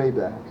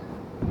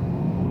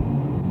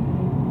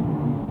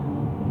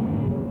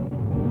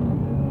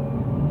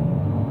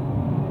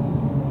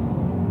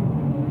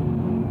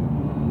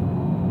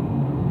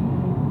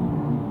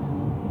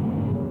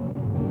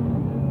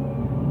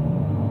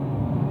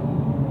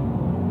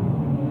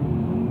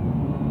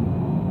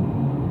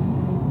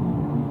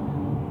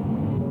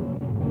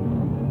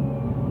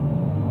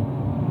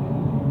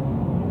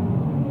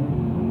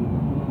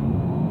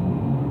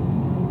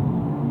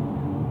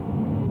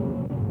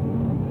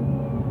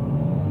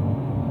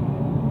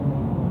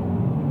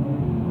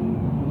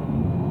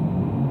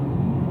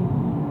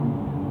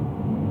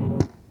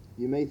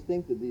 You may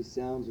think that these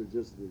sounds are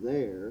just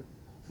there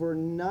for a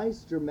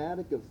nice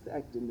dramatic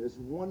effect in this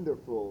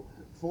wonderful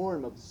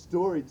form of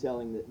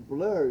storytelling that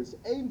blurs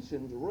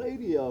ancient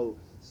radio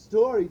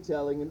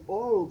storytelling and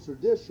oral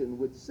tradition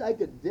with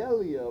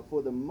psychedelia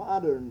for the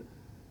modern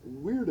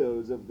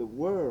weirdos of the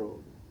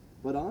world.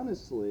 But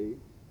honestly,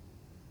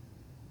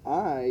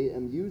 I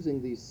am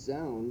using these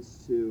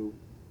sounds to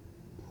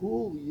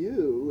pull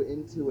you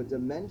into a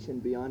dimension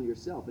beyond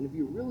yourself. And if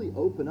you really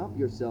open up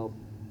yourself,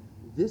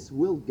 this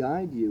will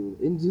guide you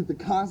into the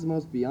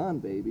cosmos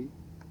beyond, baby.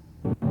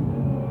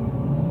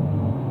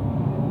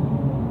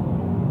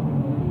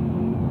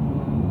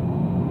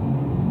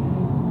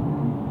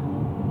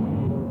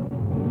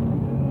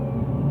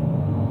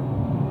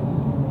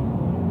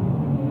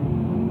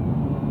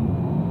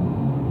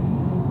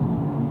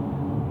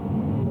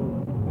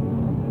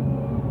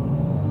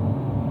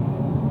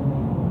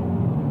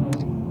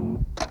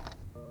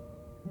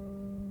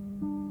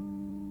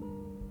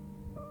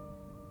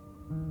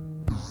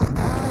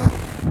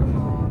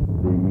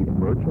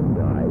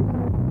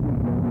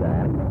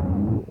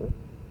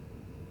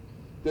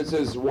 This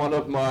is one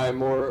of my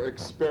more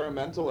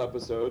experimental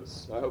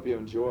episodes. I hope you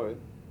enjoy.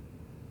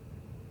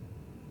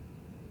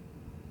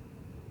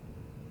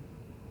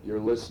 You're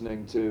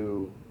listening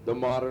to The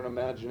Modern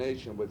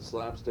Imagination with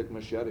Slapstick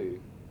Machete.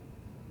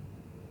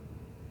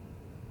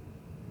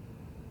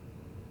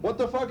 What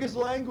the fuck is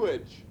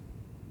language?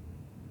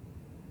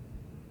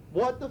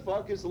 What the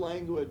fuck is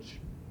language?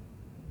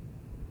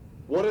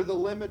 What are the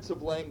limits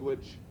of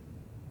language?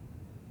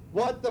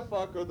 What the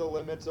fuck are the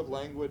limits of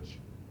language?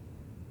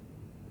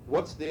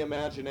 What's the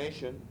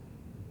imagination?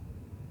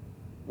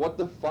 What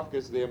the fuck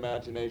is the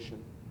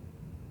imagination?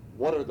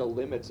 What are the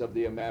limits of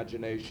the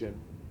imagination?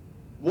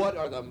 What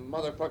are the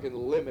motherfucking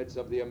limits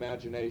of the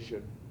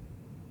imagination?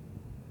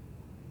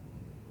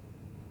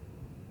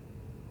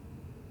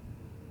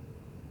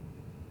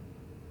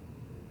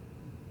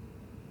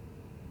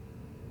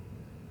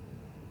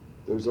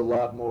 There's a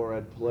lot more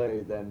at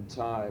play than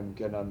time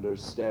can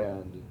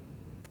understand.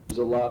 There's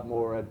a lot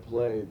more at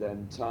play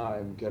than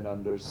time can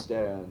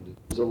understand.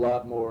 There's a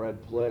lot more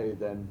at play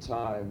than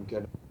time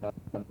can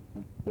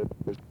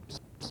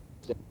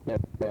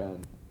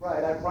understand.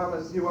 Right, I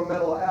promised you a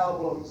metal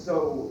album,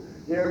 so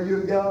here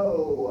you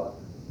go.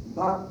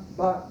 Bop,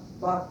 bop,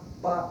 bop,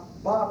 bop,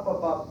 bop,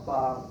 bop, bop,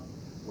 bop.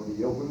 When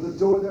he opened the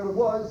door, there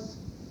was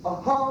a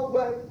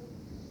hallway.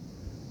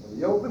 When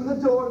he opened the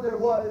door, there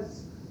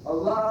was a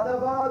lot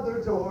of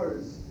other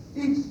doors.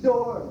 Each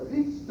door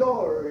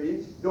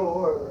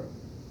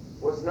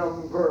was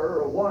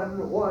number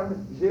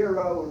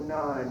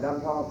 1109.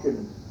 I'm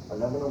talking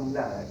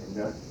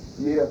 1109.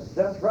 Yeah,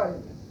 that's right.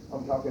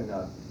 I'm talking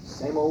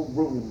same old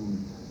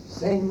room,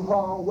 same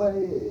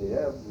hallway,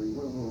 every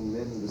room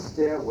in the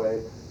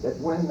stairway that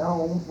went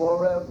on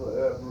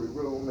forever. Every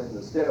room in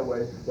the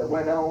stairway that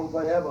went on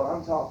forever.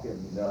 I'm talking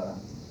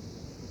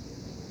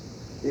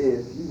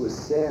if you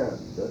ascend,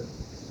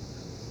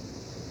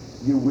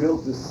 you will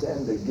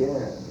descend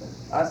again.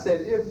 I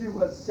said, if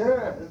you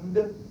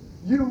ascend,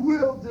 you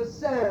will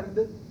descend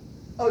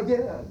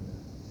again.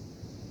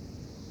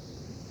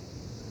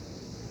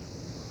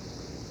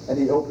 And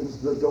he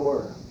opens the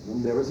door,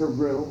 and there is a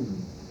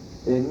room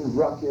in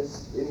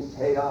ruckus, in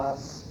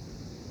chaos,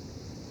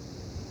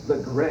 the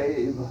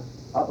grave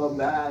of a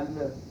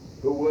man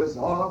who was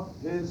off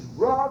his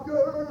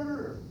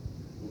rocker.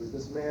 Who is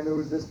this man? Who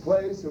is this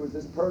place? Who is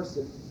this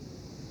person?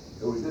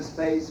 Who is this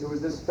face? Who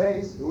is this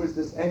face? Who is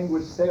this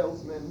anguished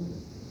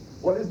salesman?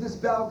 What is this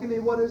balcony?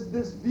 What is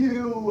this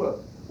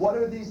view? What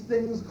are these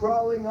things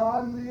crawling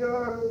on the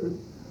earth?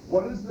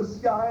 What is the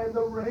sky and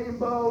the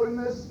rainbow in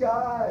the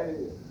sky?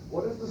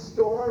 What is the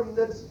storm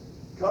that's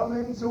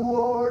coming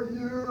toward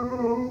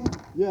you?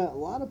 Yeah, a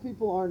lot of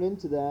people aren't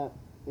into that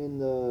in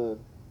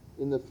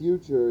the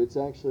future. It's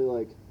actually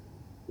like,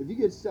 if you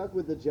get stuck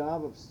with the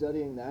job of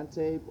studying that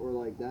tape, or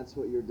like that's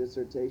what your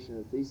dissertation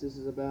or thesis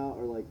is about,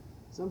 or like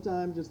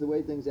sometimes just the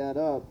way things add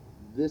up,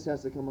 this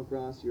has to come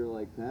across your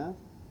like path.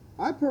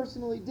 I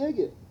personally dig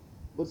it,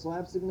 but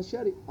Slapstick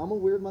Machete, I'm a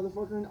weird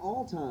motherfucker in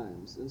all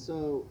times, and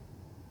so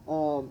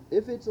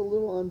if it's a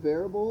little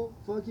unbearable,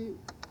 fuck you.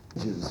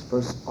 His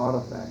first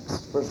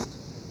artifacts, first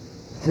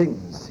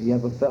things he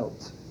ever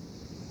felt.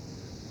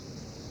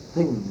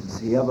 Things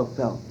he ever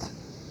felt.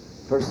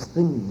 First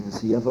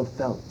things he ever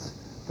felt.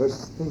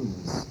 First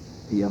things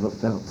he ever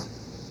felt.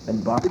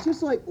 And It's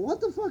just like, what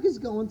the fuck is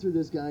going through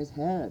this guy's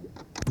head?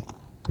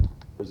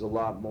 There's a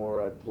lot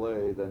more at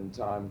play than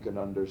time can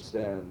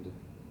understand.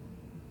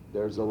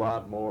 There's a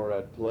lot more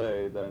at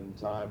play than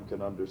time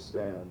can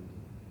understand.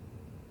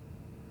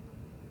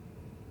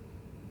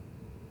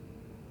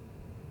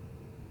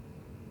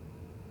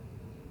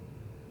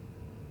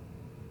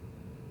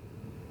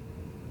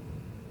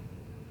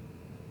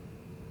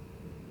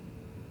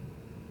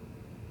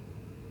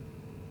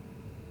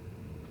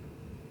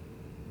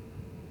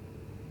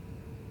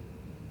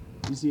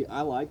 You see,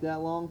 I like that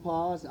long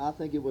pause. I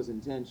think it was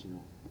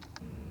intentional.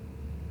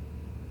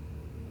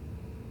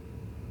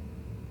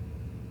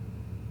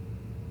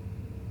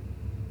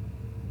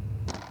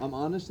 I'm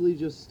honestly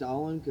just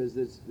stalling because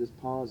this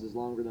pause is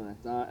longer than I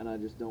thought, and I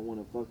just don't want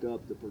to fuck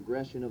up the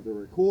progression of the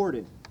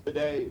recording.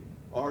 Today,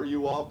 are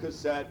you all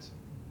cassette?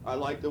 I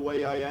like the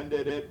way I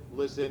ended it.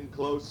 Listen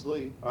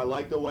closely. I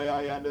like the way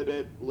I ended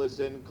it.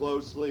 Listen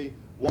closely.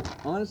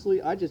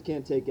 Honestly, I just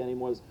can't take any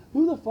more.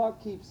 Who the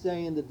fuck keeps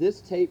saying that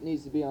this tape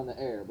needs to be on the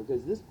air?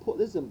 Because this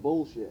is some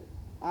bullshit.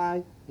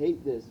 I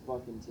hate this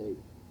fucking tape.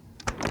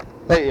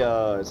 Hey,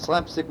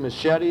 Slapstick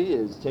Machete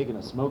is taking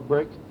a smoke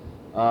break.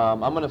 I'm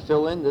gonna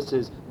fill in. This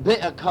is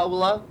Bit of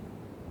Cola.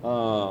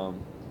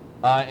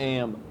 I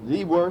am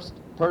the worst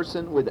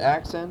person with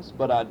accents,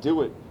 but I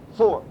do it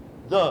for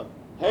the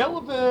hell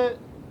of it.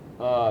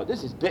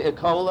 This is Bit of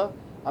Cola.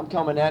 I'm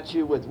coming at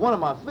you with one of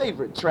my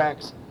favorite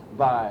tracks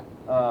by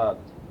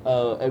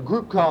a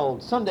group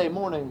called Sunday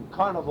Morning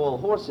Carnival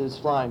Horses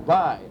Flying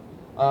By.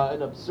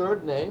 An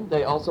absurd name.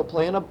 They also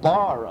play in a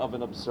bar of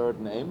an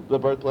absurd name, the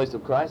birthplace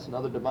of Christ and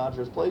other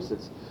debaucherous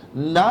places.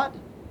 Not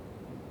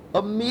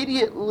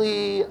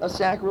immediately a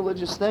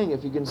sacrilegious thing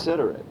if you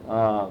consider it.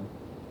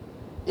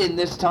 In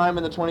this time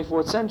in the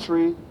 24th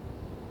century,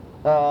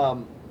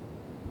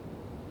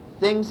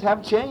 things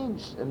have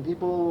changed, and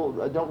people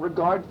don't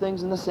regard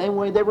things in the same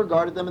way they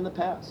regarded them in the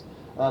past.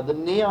 The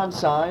neon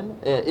sign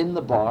in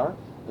the bar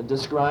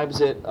describes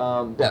it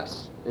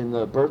best. In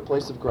the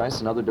birthplace of Christ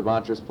and other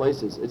debaucherous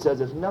places, it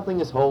says, if nothing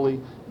is holy,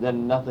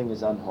 then nothing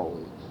is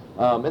unholy.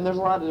 And there's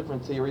a lot of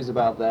different theories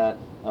about that.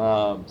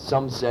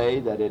 Some say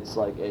that it's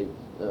like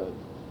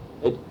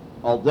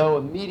although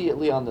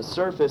immediately on the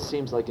surface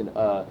seems like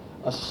a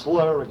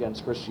slur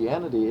against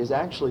Christianity, is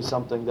actually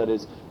something that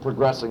is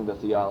progressing the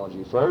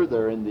theology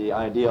further in the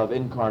idea of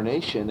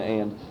incarnation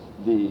and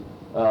the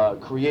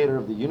creator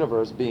of the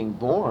universe being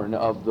born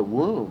of the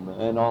womb,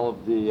 and all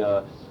of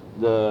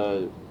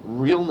the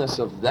realness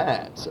of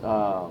that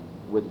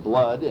with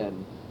blood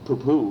and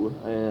poo-poo,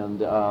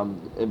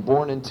 and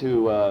born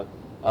into a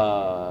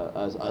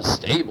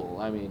stable.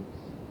 I mean,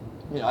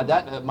 you know,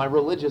 that my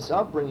religious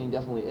upbringing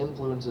definitely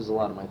influences a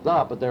lot of my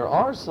thought, but there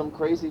are some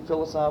crazy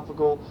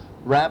philosophical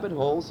rabbit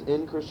holes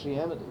in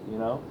Christianity, you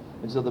know?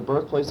 And so the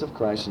birthplace of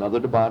Christ and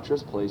other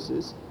debaucherous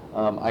places,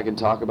 I can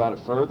talk about it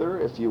further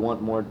if you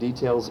want more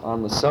details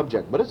on the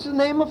subject, but it's the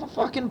name of a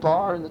fucking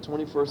bar in the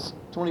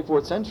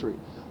 24th century.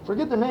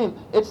 Forget the name,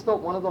 it's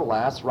one of the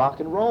last rock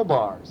and roll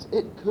bars.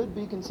 It could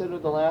be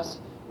considered the last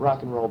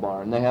rock and roll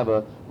bar, and they have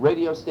a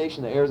radio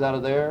station that airs out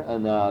of there,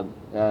 and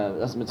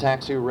that's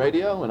Metaxia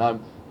Radio, and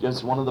I'm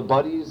just one of the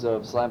buddies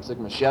of Slapstick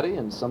Machete,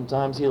 and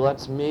sometimes he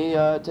lets me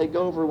take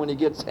over when he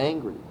gets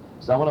angry.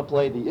 So I want to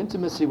play The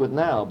Intimacy With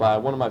Now by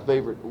one of my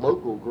favorite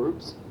local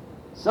groups,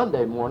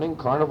 Sunday Morning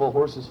Carnival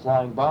Horses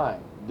Flying By.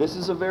 This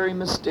is a very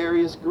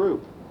mysterious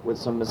group with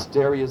some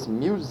mysterious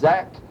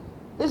music.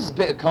 This is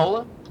Bit of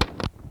Cola.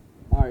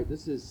 Alright,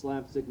 this is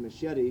Slapstick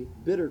Machete.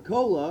 Bitter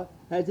Cola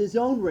has his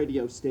own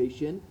radio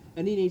station,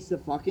 and he needs to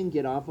fucking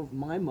get off of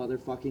my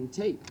motherfucking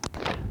tape.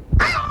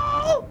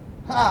 Ow!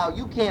 Oh,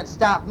 you can't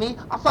stop me.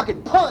 I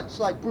fucking punch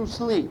like Bruce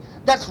Lee.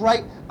 That's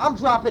right. I'm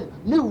dropping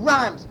new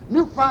rhymes,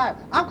 new fire.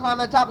 I'm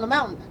climbing the top of the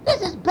mountain.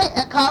 This is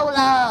Bitter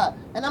Cola.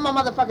 And I'm a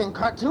motherfucking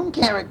cartoon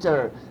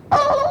character.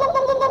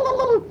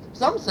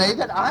 Some say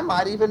that I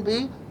might even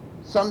be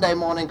Sunday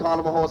morning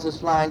carnival horses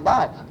flying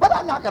by. But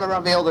I'm not going to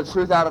reveal the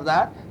truth out of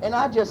that. And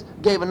I just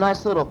gave a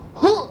nice little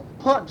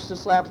punch to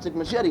Slapstick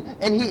Machete.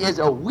 And he is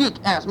a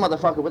weak-ass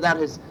motherfucker without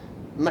his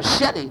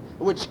machete,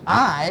 which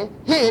I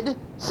hid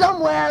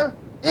somewhere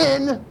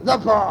in the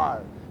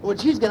bar,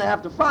 which he's going to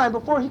have to find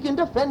before he can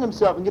defend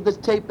himself and get this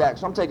tape back.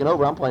 So I'm taking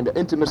over. I'm playing the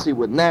intimacy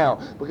with now,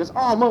 because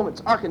all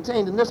moments are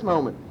contained in this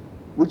moment.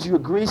 Would you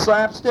agree,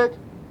 Slapstick?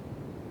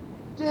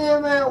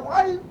 Damn, man,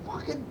 why do you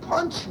fucking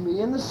punch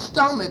me in the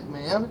stomach,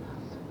 man?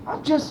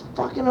 I'm just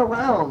fucking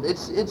around.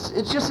 It's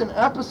just an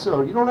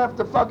episode. You don't have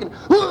to fucking...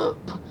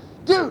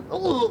 Dude,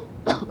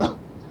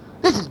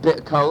 this is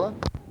Bitter Cola.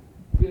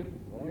 If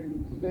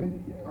you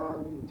think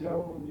I'm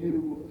telling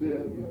you a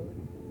fib,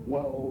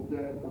 well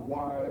then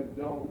why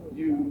don't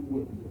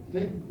you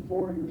think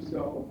for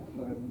yourself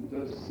and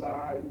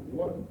decide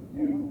what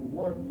you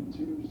want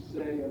to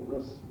say in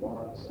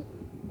response?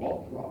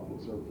 All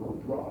profits are for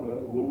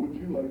product. What would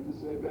you like to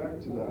say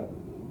back to that?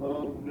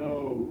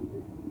 No,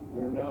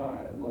 they're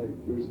not. Like,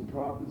 there's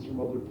profits from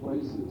other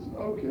places.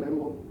 Okay,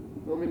 well,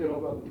 let me know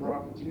about the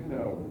profits you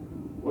know.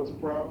 What's a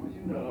profit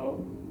you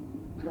know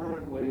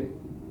currently,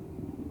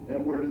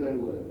 and where do they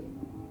live?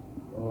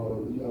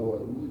 Yeah,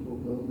 well, we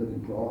don't know many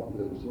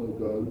profits.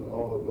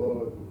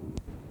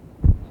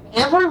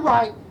 Every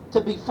right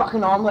to be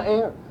fucking on the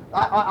air.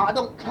 I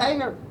don't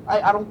care.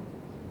 I don't...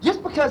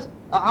 Just because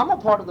I'm a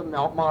part of the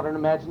modern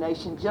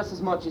imagination just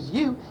as much as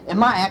you, and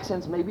my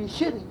accents may be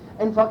shitty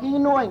and fucking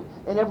annoying,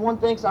 and everyone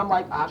thinks I'm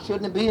like, I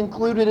shouldn't be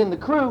included in the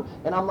crew,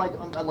 and I'm like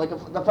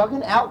the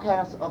fucking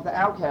outcast of the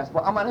outcast.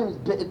 But my name is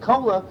Bitter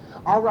Cola.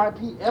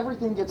 R.I.P.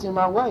 Everything gets in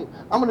my way.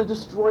 I'm gonna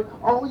destroy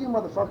all you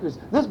motherfuckers.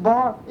 This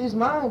bar is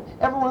mine.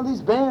 Every one of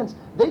these bands,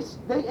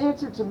 they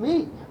answer to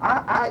me.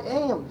 I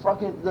am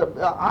fucking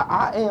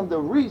I am the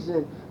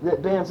reason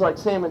that bands like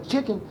Salmon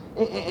Chicken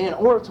and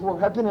Orator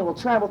have been able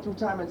to travel through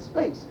time and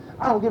space.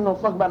 I don't give no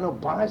fuck about no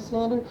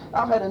bystander.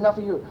 I've had enough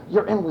of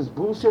your endless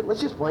bullshit.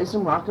 Let's just play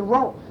some rock and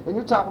roll. And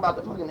you're talking about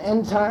the fucking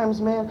end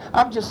times, man.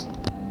 I'm just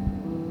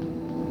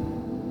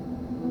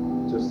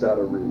out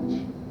of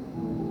reach.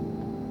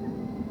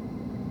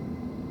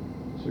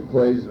 She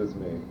plays with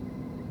me.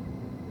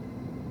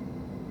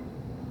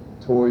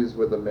 Toys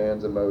with a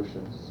man's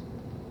emotions.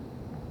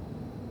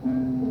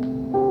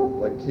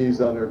 Like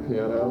keys on her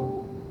piano.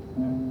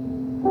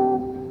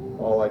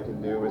 All I can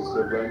do is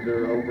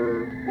surrender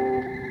over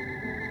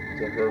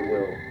to her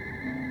will.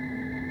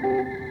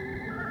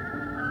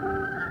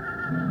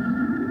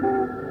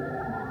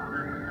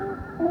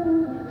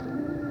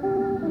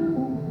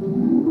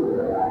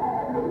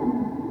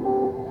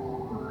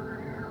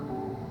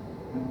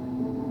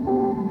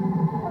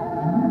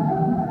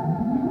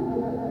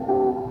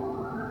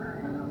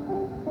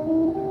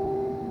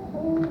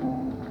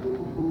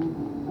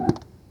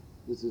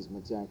 This is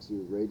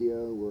Metaxu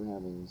Radio. We're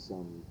having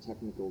some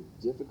technical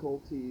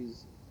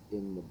difficulties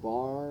in the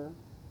bar.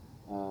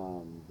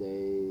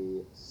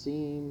 They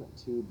seem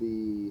to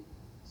be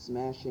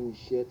smashing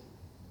shit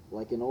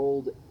like an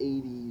old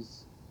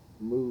 80s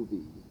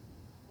movie.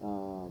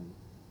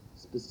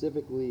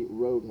 Specifically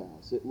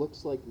Roadhouse. It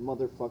looks like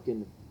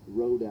motherfucking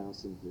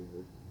Roadhouse in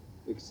here,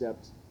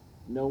 except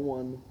no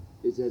one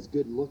is as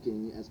good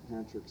looking as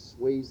Patrick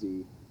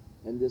Swayze,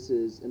 and this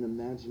is an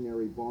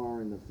imaginary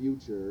bar in the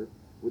future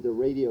with a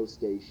radio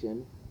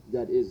station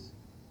that is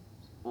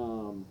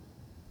on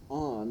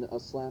a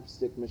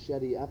Slapstick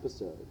Machete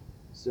episode.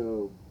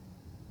 So,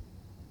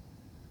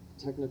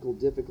 technical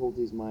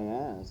difficulties my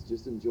ass.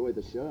 Just enjoy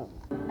the show.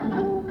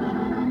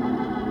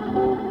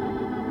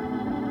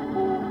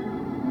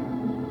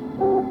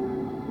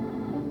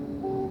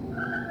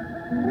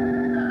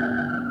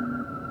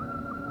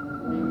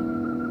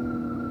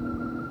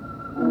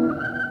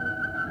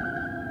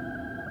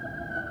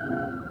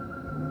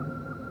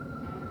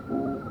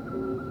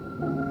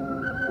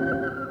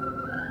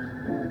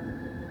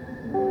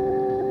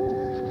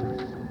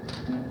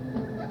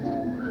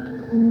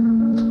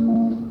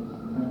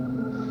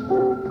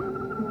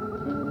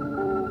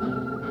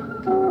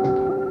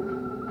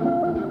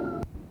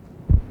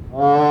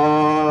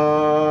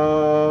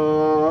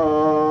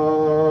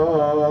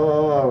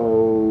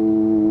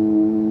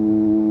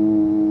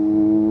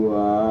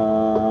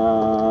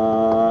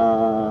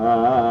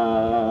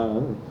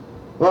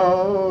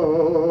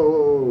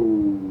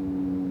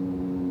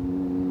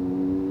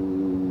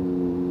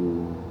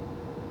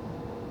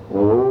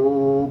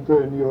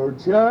 Open your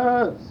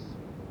chest.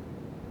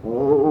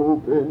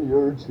 Open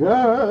your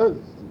chest.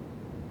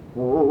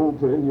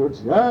 Open your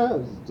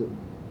chest.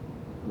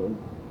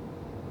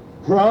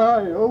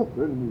 Pry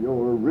open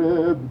your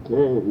rib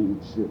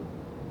cage.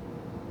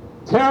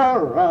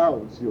 Tear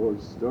out your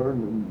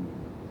sternum.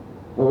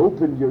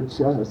 Open your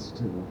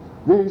chest.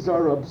 These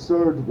are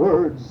absurd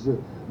words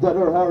that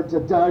are hard to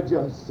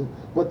digest,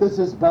 but this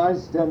is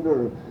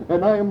Bystander,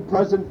 and I am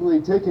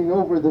presently taking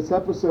over this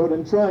episode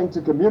and trying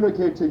to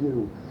communicate to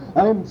you.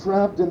 I am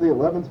trapped in the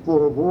 11th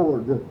floor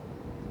ward.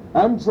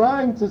 I'm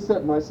trying to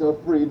set myself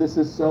free. This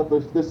is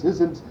selfish. This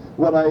isn't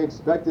what I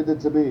expected it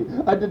to be.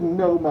 I didn't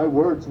know my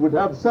words would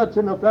have such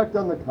an effect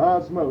on the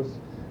cosmos.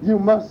 You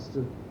must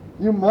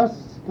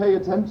pay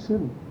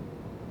attention.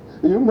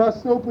 You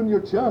must open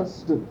your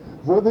chest,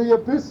 for the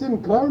abyss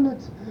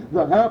incarnate,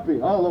 the happy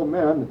hollow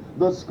man,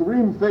 the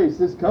scream face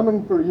is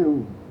coming for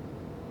you.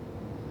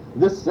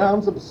 This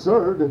sounds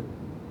absurd.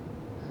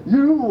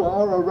 You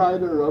are a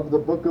writer of the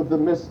Book of the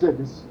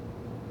Mystics.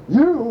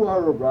 You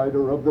are a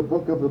writer of the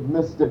Book of the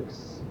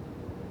Mystics,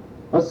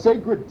 a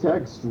sacred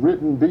text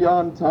written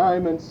beyond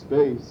time and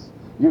space.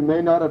 You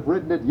may not have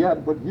written it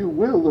yet, but you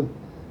will.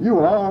 You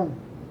are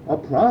a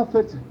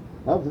prophet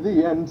of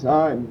the end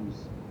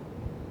times.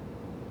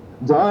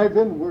 Dive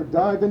inward,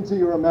 dive into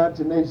your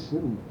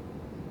imagination.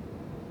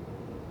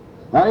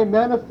 I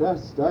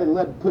manifest, I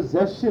let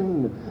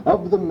possession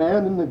of the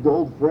man in the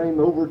gold frame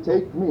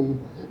overtake me,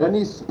 and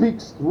he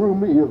speaks through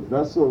me, a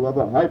vessel of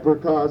a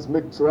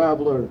hypercosmic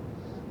traveler.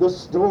 The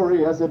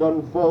story as it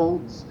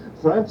unfolds,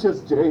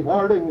 Francis J.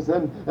 Harding's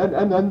and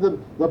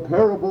the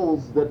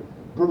parables that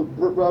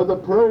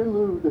the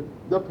prelude,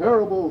 the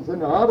parables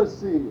in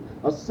Odyssey,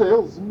 a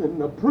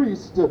salesman, a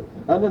priest,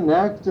 and an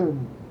actor.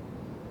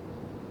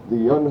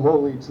 The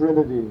unholy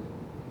trinity.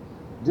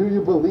 Do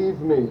you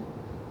believe me?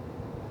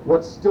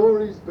 What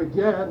stories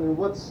began and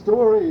what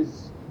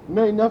stories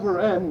may never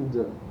end,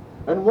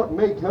 and what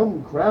may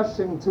come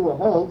crashing to a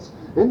halt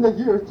in the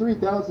year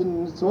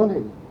 3020,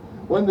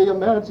 when the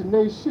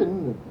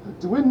imagination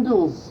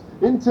dwindles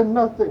into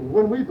nothing,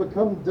 when we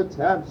become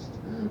detached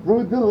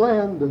from the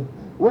land,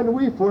 when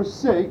we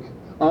forsake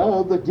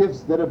all the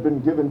gifts that have been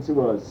given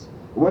to us,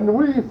 when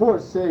we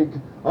forsake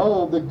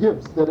all the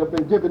gifts that have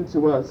been given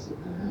to us.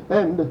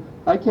 And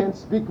I can't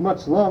speak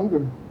much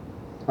longer.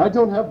 I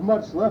don't have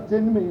much left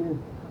in me.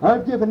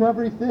 I've given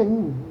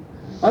everything.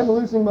 I'm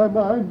losing my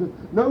mind.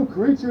 No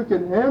creature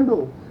can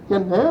handle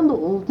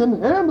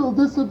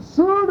this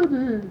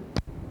absurdity.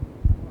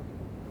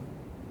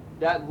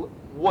 That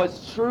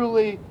was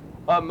truly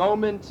a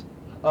moment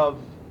of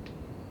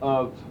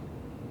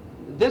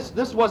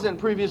this wasn't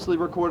previously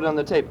recorded on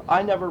the tape.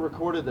 I never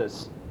recorded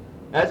this.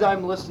 As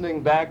I'm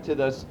listening back to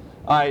this,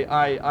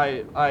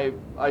 I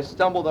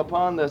stumbled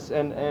upon this,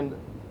 and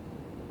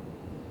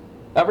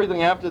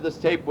everything after this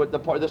tape with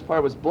this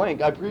part was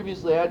blank. I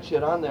previously had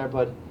shit on there,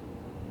 but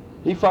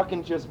he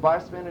fucking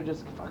Bystander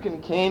just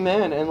fucking came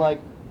in and like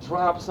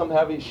dropped some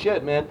heavy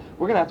shit, man.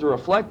 We're gonna have to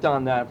reflect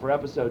on that for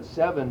episode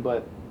 7,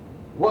 but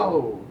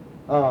whoa.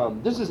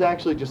 This is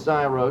actually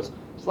Josiah Rose.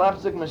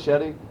 Slapstick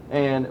Machete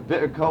and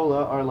Bitter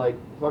Cola are like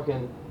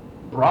fucking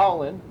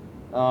brawling,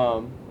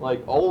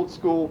 like old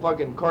school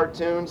fucking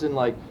cartoons, and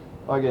like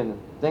fucking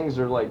things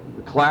are like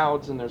the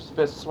clouds and there's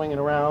fists swinging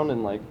around,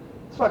 and like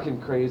it's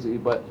fucking crazy.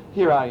 But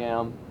here I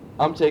am.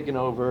 I'm taking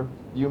over.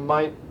 You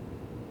might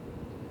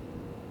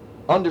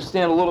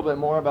understand a little bit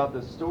more about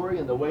this story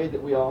and the way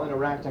that we all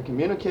interact and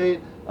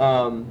communicate.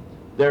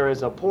 There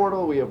is a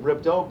portal we have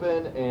ripped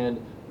open, and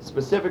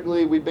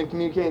specifically we've been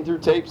communicating through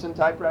tapes and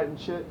typewriting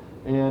shit,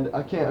 and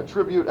I can't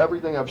attribute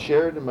everything I've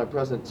shared in my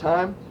present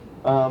time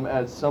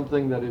as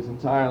something that is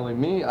entirely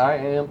me. I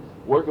am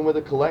working with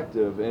a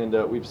collective, and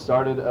we've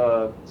started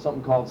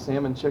something called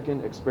Salmon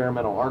Chicken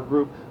Experimental Art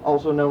Group,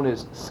 also known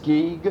as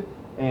Skeeg.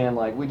 And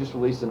like we just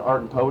released an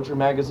art and poetry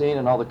magazine,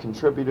 and all the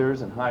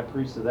contributors and high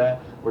priests of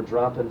that, we're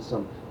dropping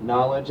some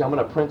knowledge. I'm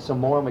gonna print some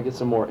more, I'm gonna get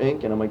some more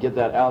ink, and I'm gonna get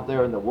that out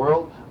there in the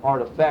world.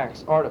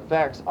 Artifacts,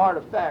 artifacts,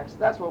 artifacts,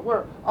 that's what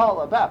we're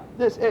all about.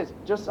 This is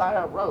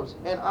Josiah Rose,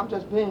 and I'm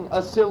just being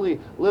a silly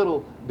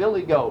little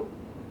billy goat.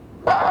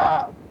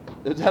 Ah!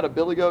 Is that a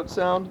billy goat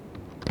sound?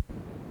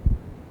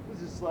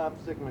 This is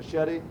Slapstick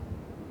Machete.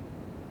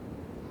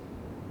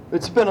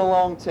 It's been a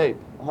long tape,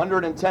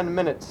 110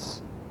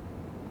 minutes.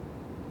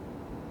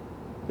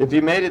 If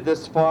you made it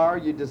this far,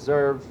 you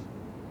deserve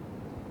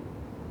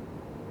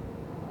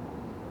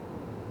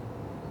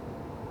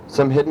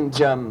some hidden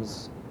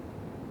gems.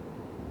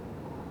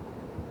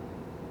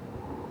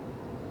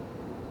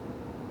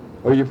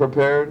 Are you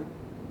prepared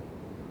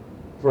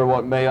for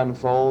what may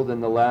unfold in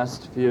the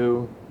last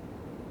few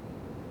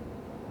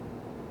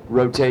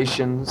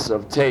rotations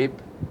of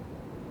tape?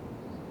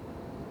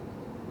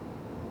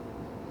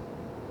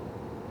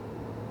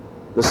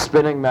 The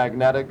spinning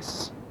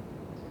magnetics.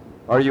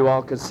 Are you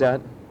all cassette?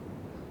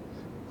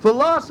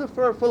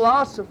 Philosopher,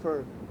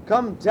 philosopher,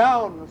 come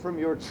down from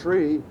your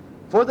tree,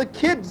 for the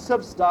kids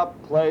have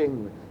stopped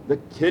playing. The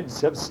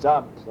kids have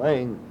stopped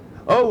playing.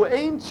 Oh,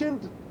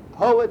 ancient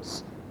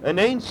poets and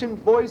ancient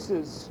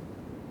voices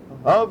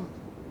of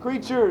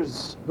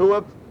creatures who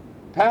have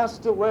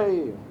passed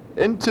away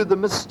into the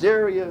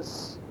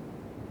mysterious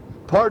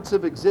parts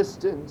of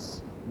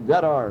existence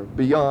that are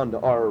beyond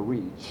our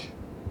reach.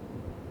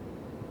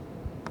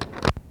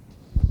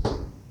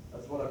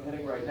 That's what I'm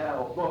hitting right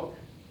now. Book.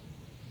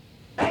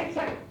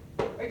 Ancient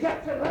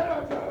Egyptian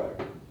literature.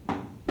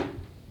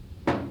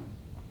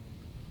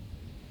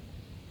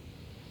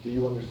 Do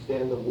you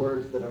understand the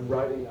words that I'm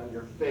writing on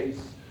your face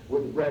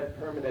with red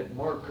permanent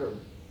marker?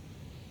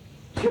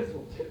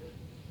 Chisel tip.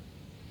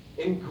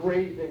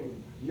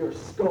 Engraving your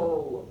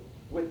skull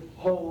with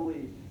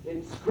holy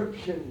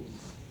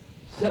inscriptions,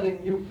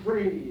 setting you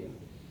free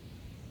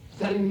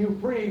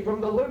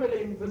from the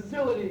limiting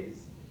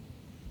facilities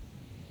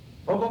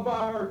of a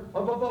bar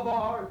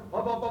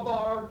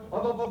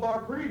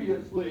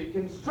previously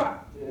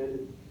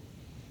constructed,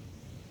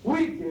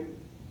 weakened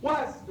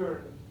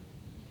Western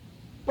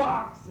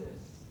boxes.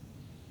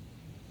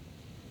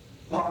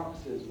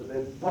 Boxes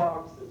within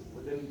boxes,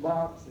 within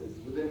boxes,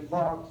 within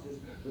boxes,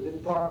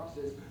 within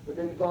boxes,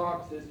 within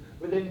boxes,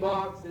 within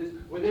boxes,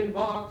 within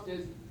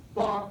boxes,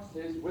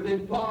 boxes,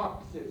 within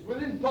boxes,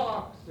 within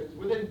boxes,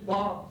 within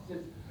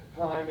boxes,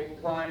 climbing,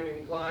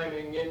 climbing,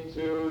 climbing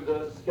into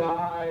the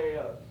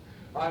sky.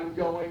 I'm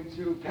going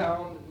to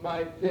pound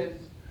my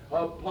fist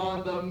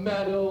upon the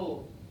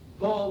metal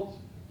vault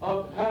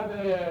of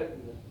heaven.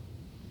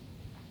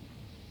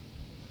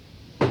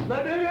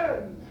 Let me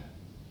in!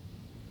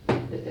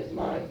 This is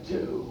mine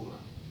too.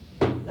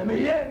 Let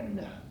me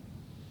in!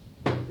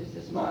 This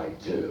is mine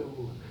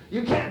too.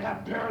 You can't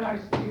have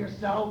paradise to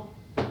yourself,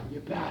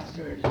 you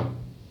bastard.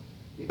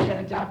 You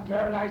can't have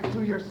paradise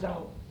to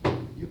yourself,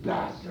 you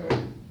bastard.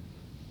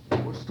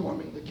 We're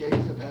storming the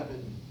gates of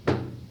heaven.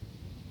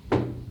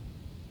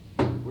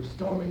 We're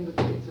storming the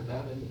gates of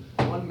heaven.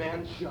 One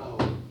man show.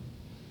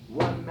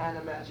 One man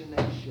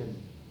imagination.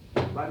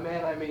 By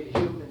man I mean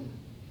human.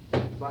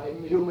 By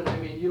human I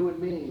mean you and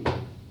me.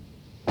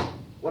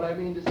 What I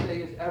mean to say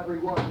is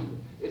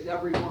everyone,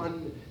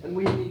 and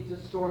we need to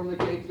storm the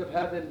gates of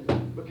heaven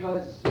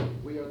because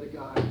we are the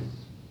gods.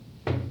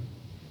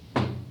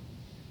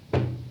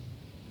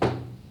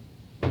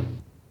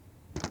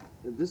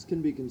 This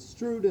can be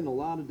construed in a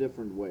lot of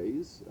different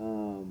ways,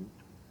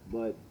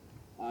 but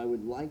I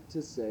would like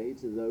to say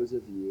to those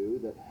of you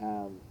that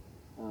have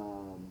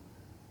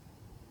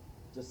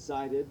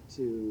decided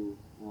to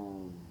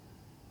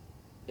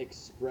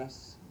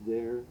express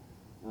their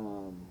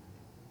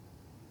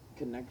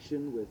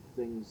connection with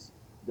things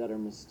that are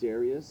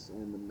mysterious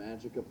and the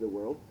magic of the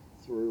world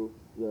through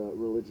the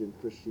religion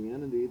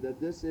Christianity, that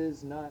this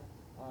is not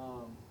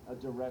a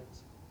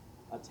direct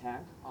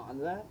attack on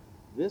that.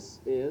 This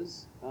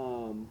is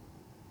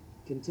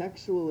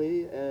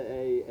contextually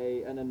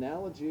an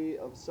analogy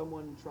of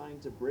someone trying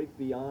to break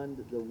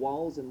beyond the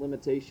walls and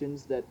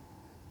limitations that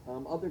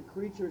other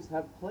creatures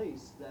have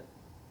placed, that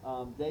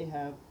they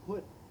have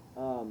put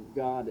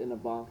God in a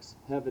box,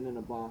 heaven in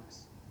a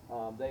box.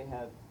 They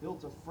have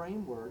built a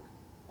framework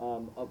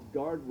of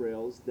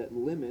guardrails that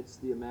limits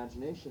the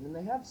imagination. And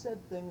they have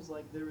said things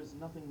like there is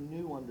nothing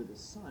new under the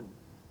sun.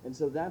 And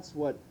so that's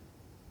what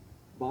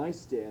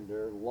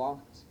Bystander,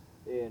 locked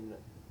in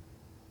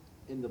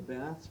the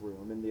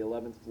bathroom in the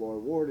 11th floor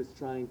ward, is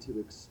trying to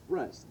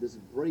express, this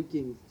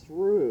breaking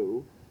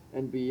through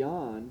and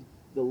beyond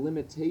the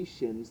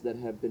limitations that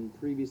have been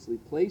previously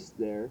placed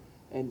there,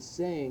 and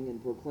saying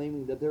and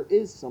proclaiming that there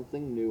is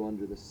something new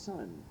under the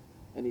sun.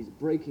 And he's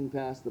breaking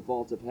past the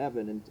vault of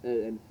heaven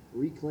and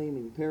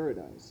reclaiming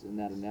paradise in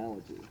that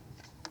analogy.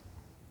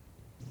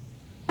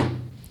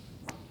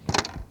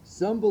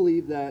 Some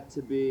believe that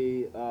to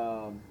be,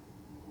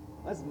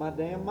 that's my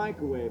damn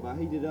microwave. I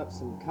heated up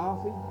some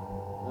coffee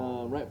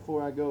right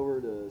before I go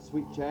over to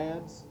Sweet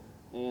Chad's.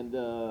 And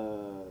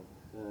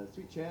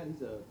Sweet Chad,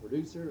 he's a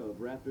producer of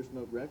Raptor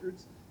Smoke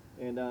Records.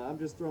 And I'm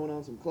just throwing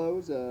on some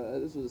clothes.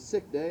 This was a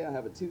sick day. I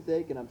have a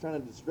toothache, and I'm trying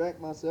to distract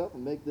myself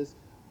and make this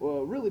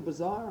really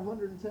bizarre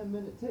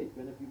 110-minute tape.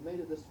 And if you've made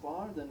it this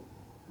far, then,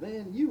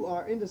 man, you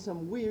are into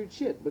some weird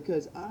shit,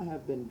 because I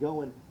have been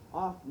going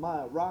off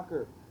my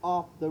rocker,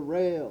 off the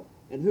rail,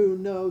 and who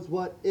knows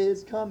what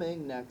is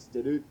coming next.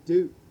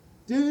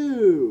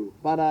 Do-do-do-do.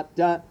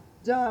 Ba-da-da-da.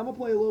 I'm going to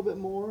play a little bit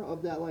more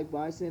of that, like,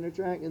 Bystander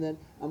track, and then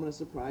I'm going to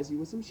surprise you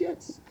with some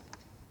shits.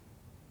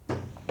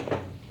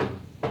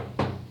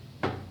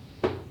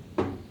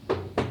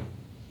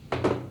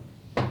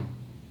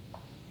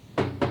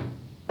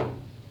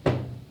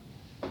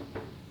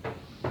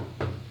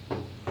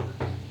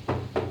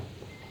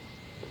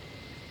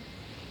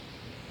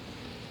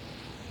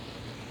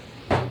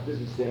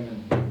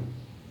 Salmon.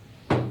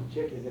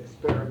 Chicken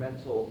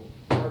experimental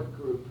art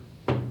group.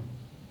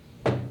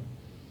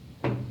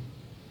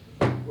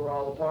 We're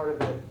all a part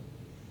of it.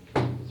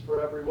 It's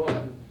for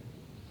everyone.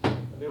 A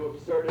new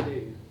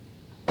absurdity.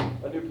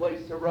 A new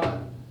place to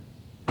run.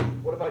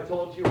 What if I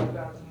told you I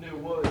found some new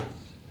woods,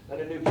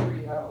 and a new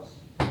tree house,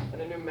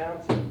 and a new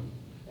mountain,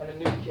 and a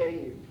new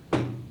cave?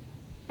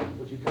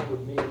 Would you come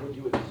with me, and would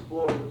you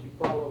explore? Would you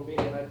follow me,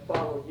 and I'd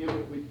follow you,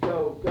 and we'd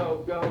go,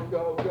 go, go,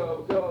 go,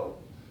 go, go.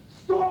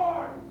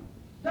 Storm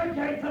the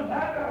gates of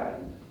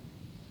heaven!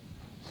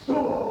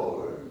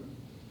 Storm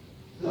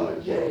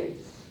the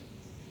gates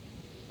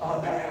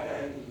of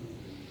heaven!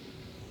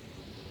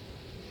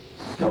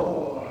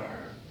 Storm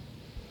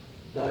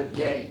the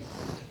gates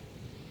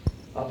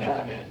of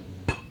heaven!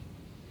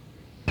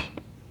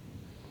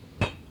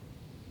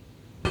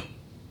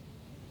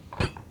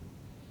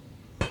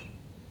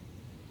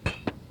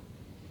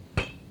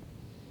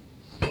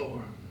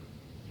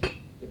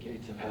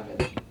 have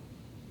it.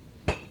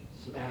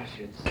 Smash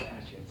it,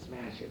 smash it,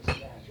 smash it,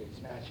 smash it,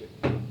 smash it.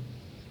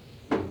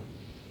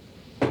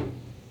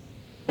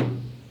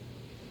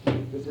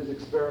 This is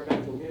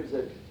experimental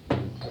music.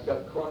 I've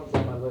got crumbs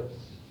on my lips.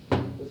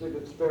 This is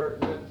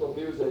experimental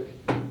music.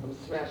 I'm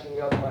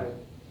smashing up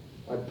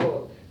my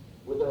book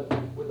with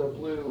a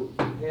blue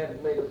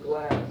hand made of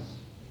glass.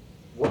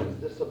 What is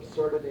this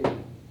absurdity?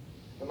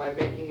 Am I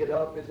making it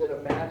up? Is it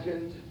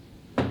imagined?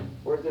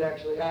 Or is it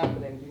actually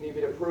happening? Do you need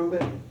me to prove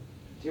it?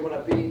 Do you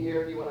want to be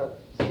here? Do you want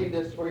to see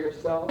this for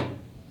yourself?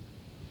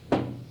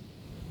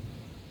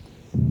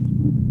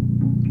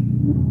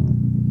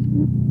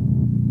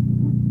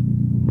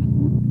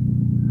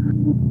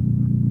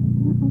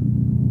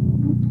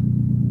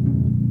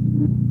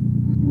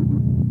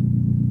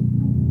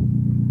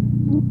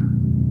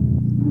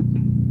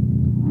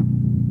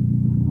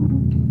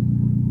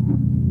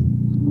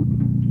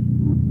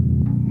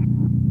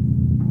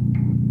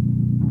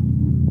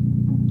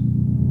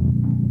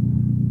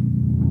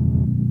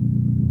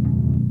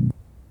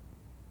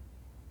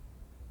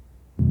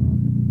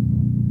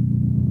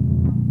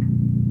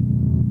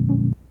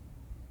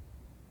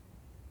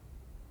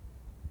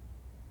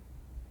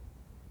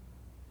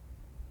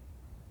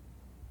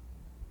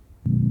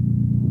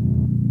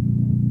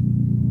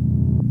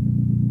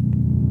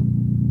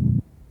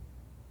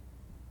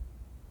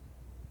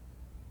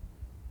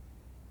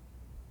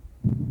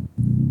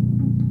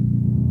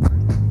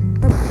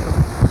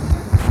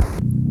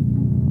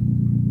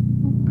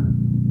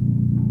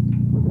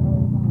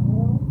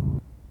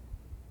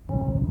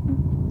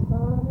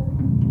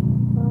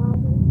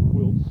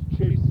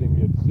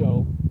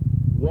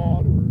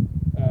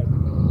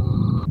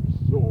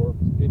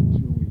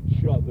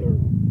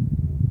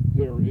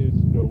 There is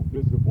no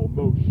visible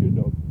motion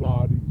of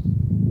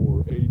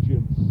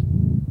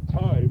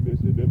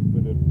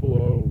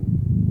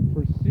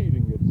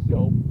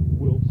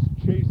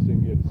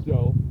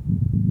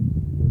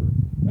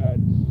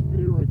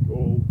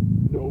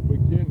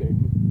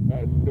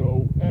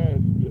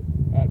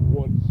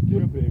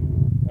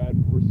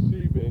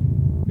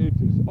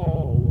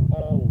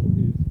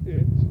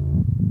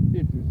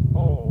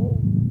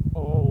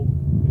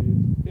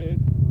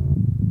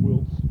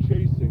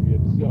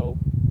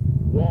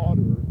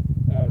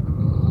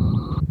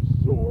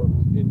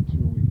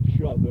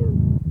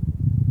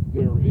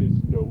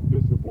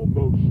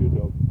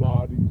bodies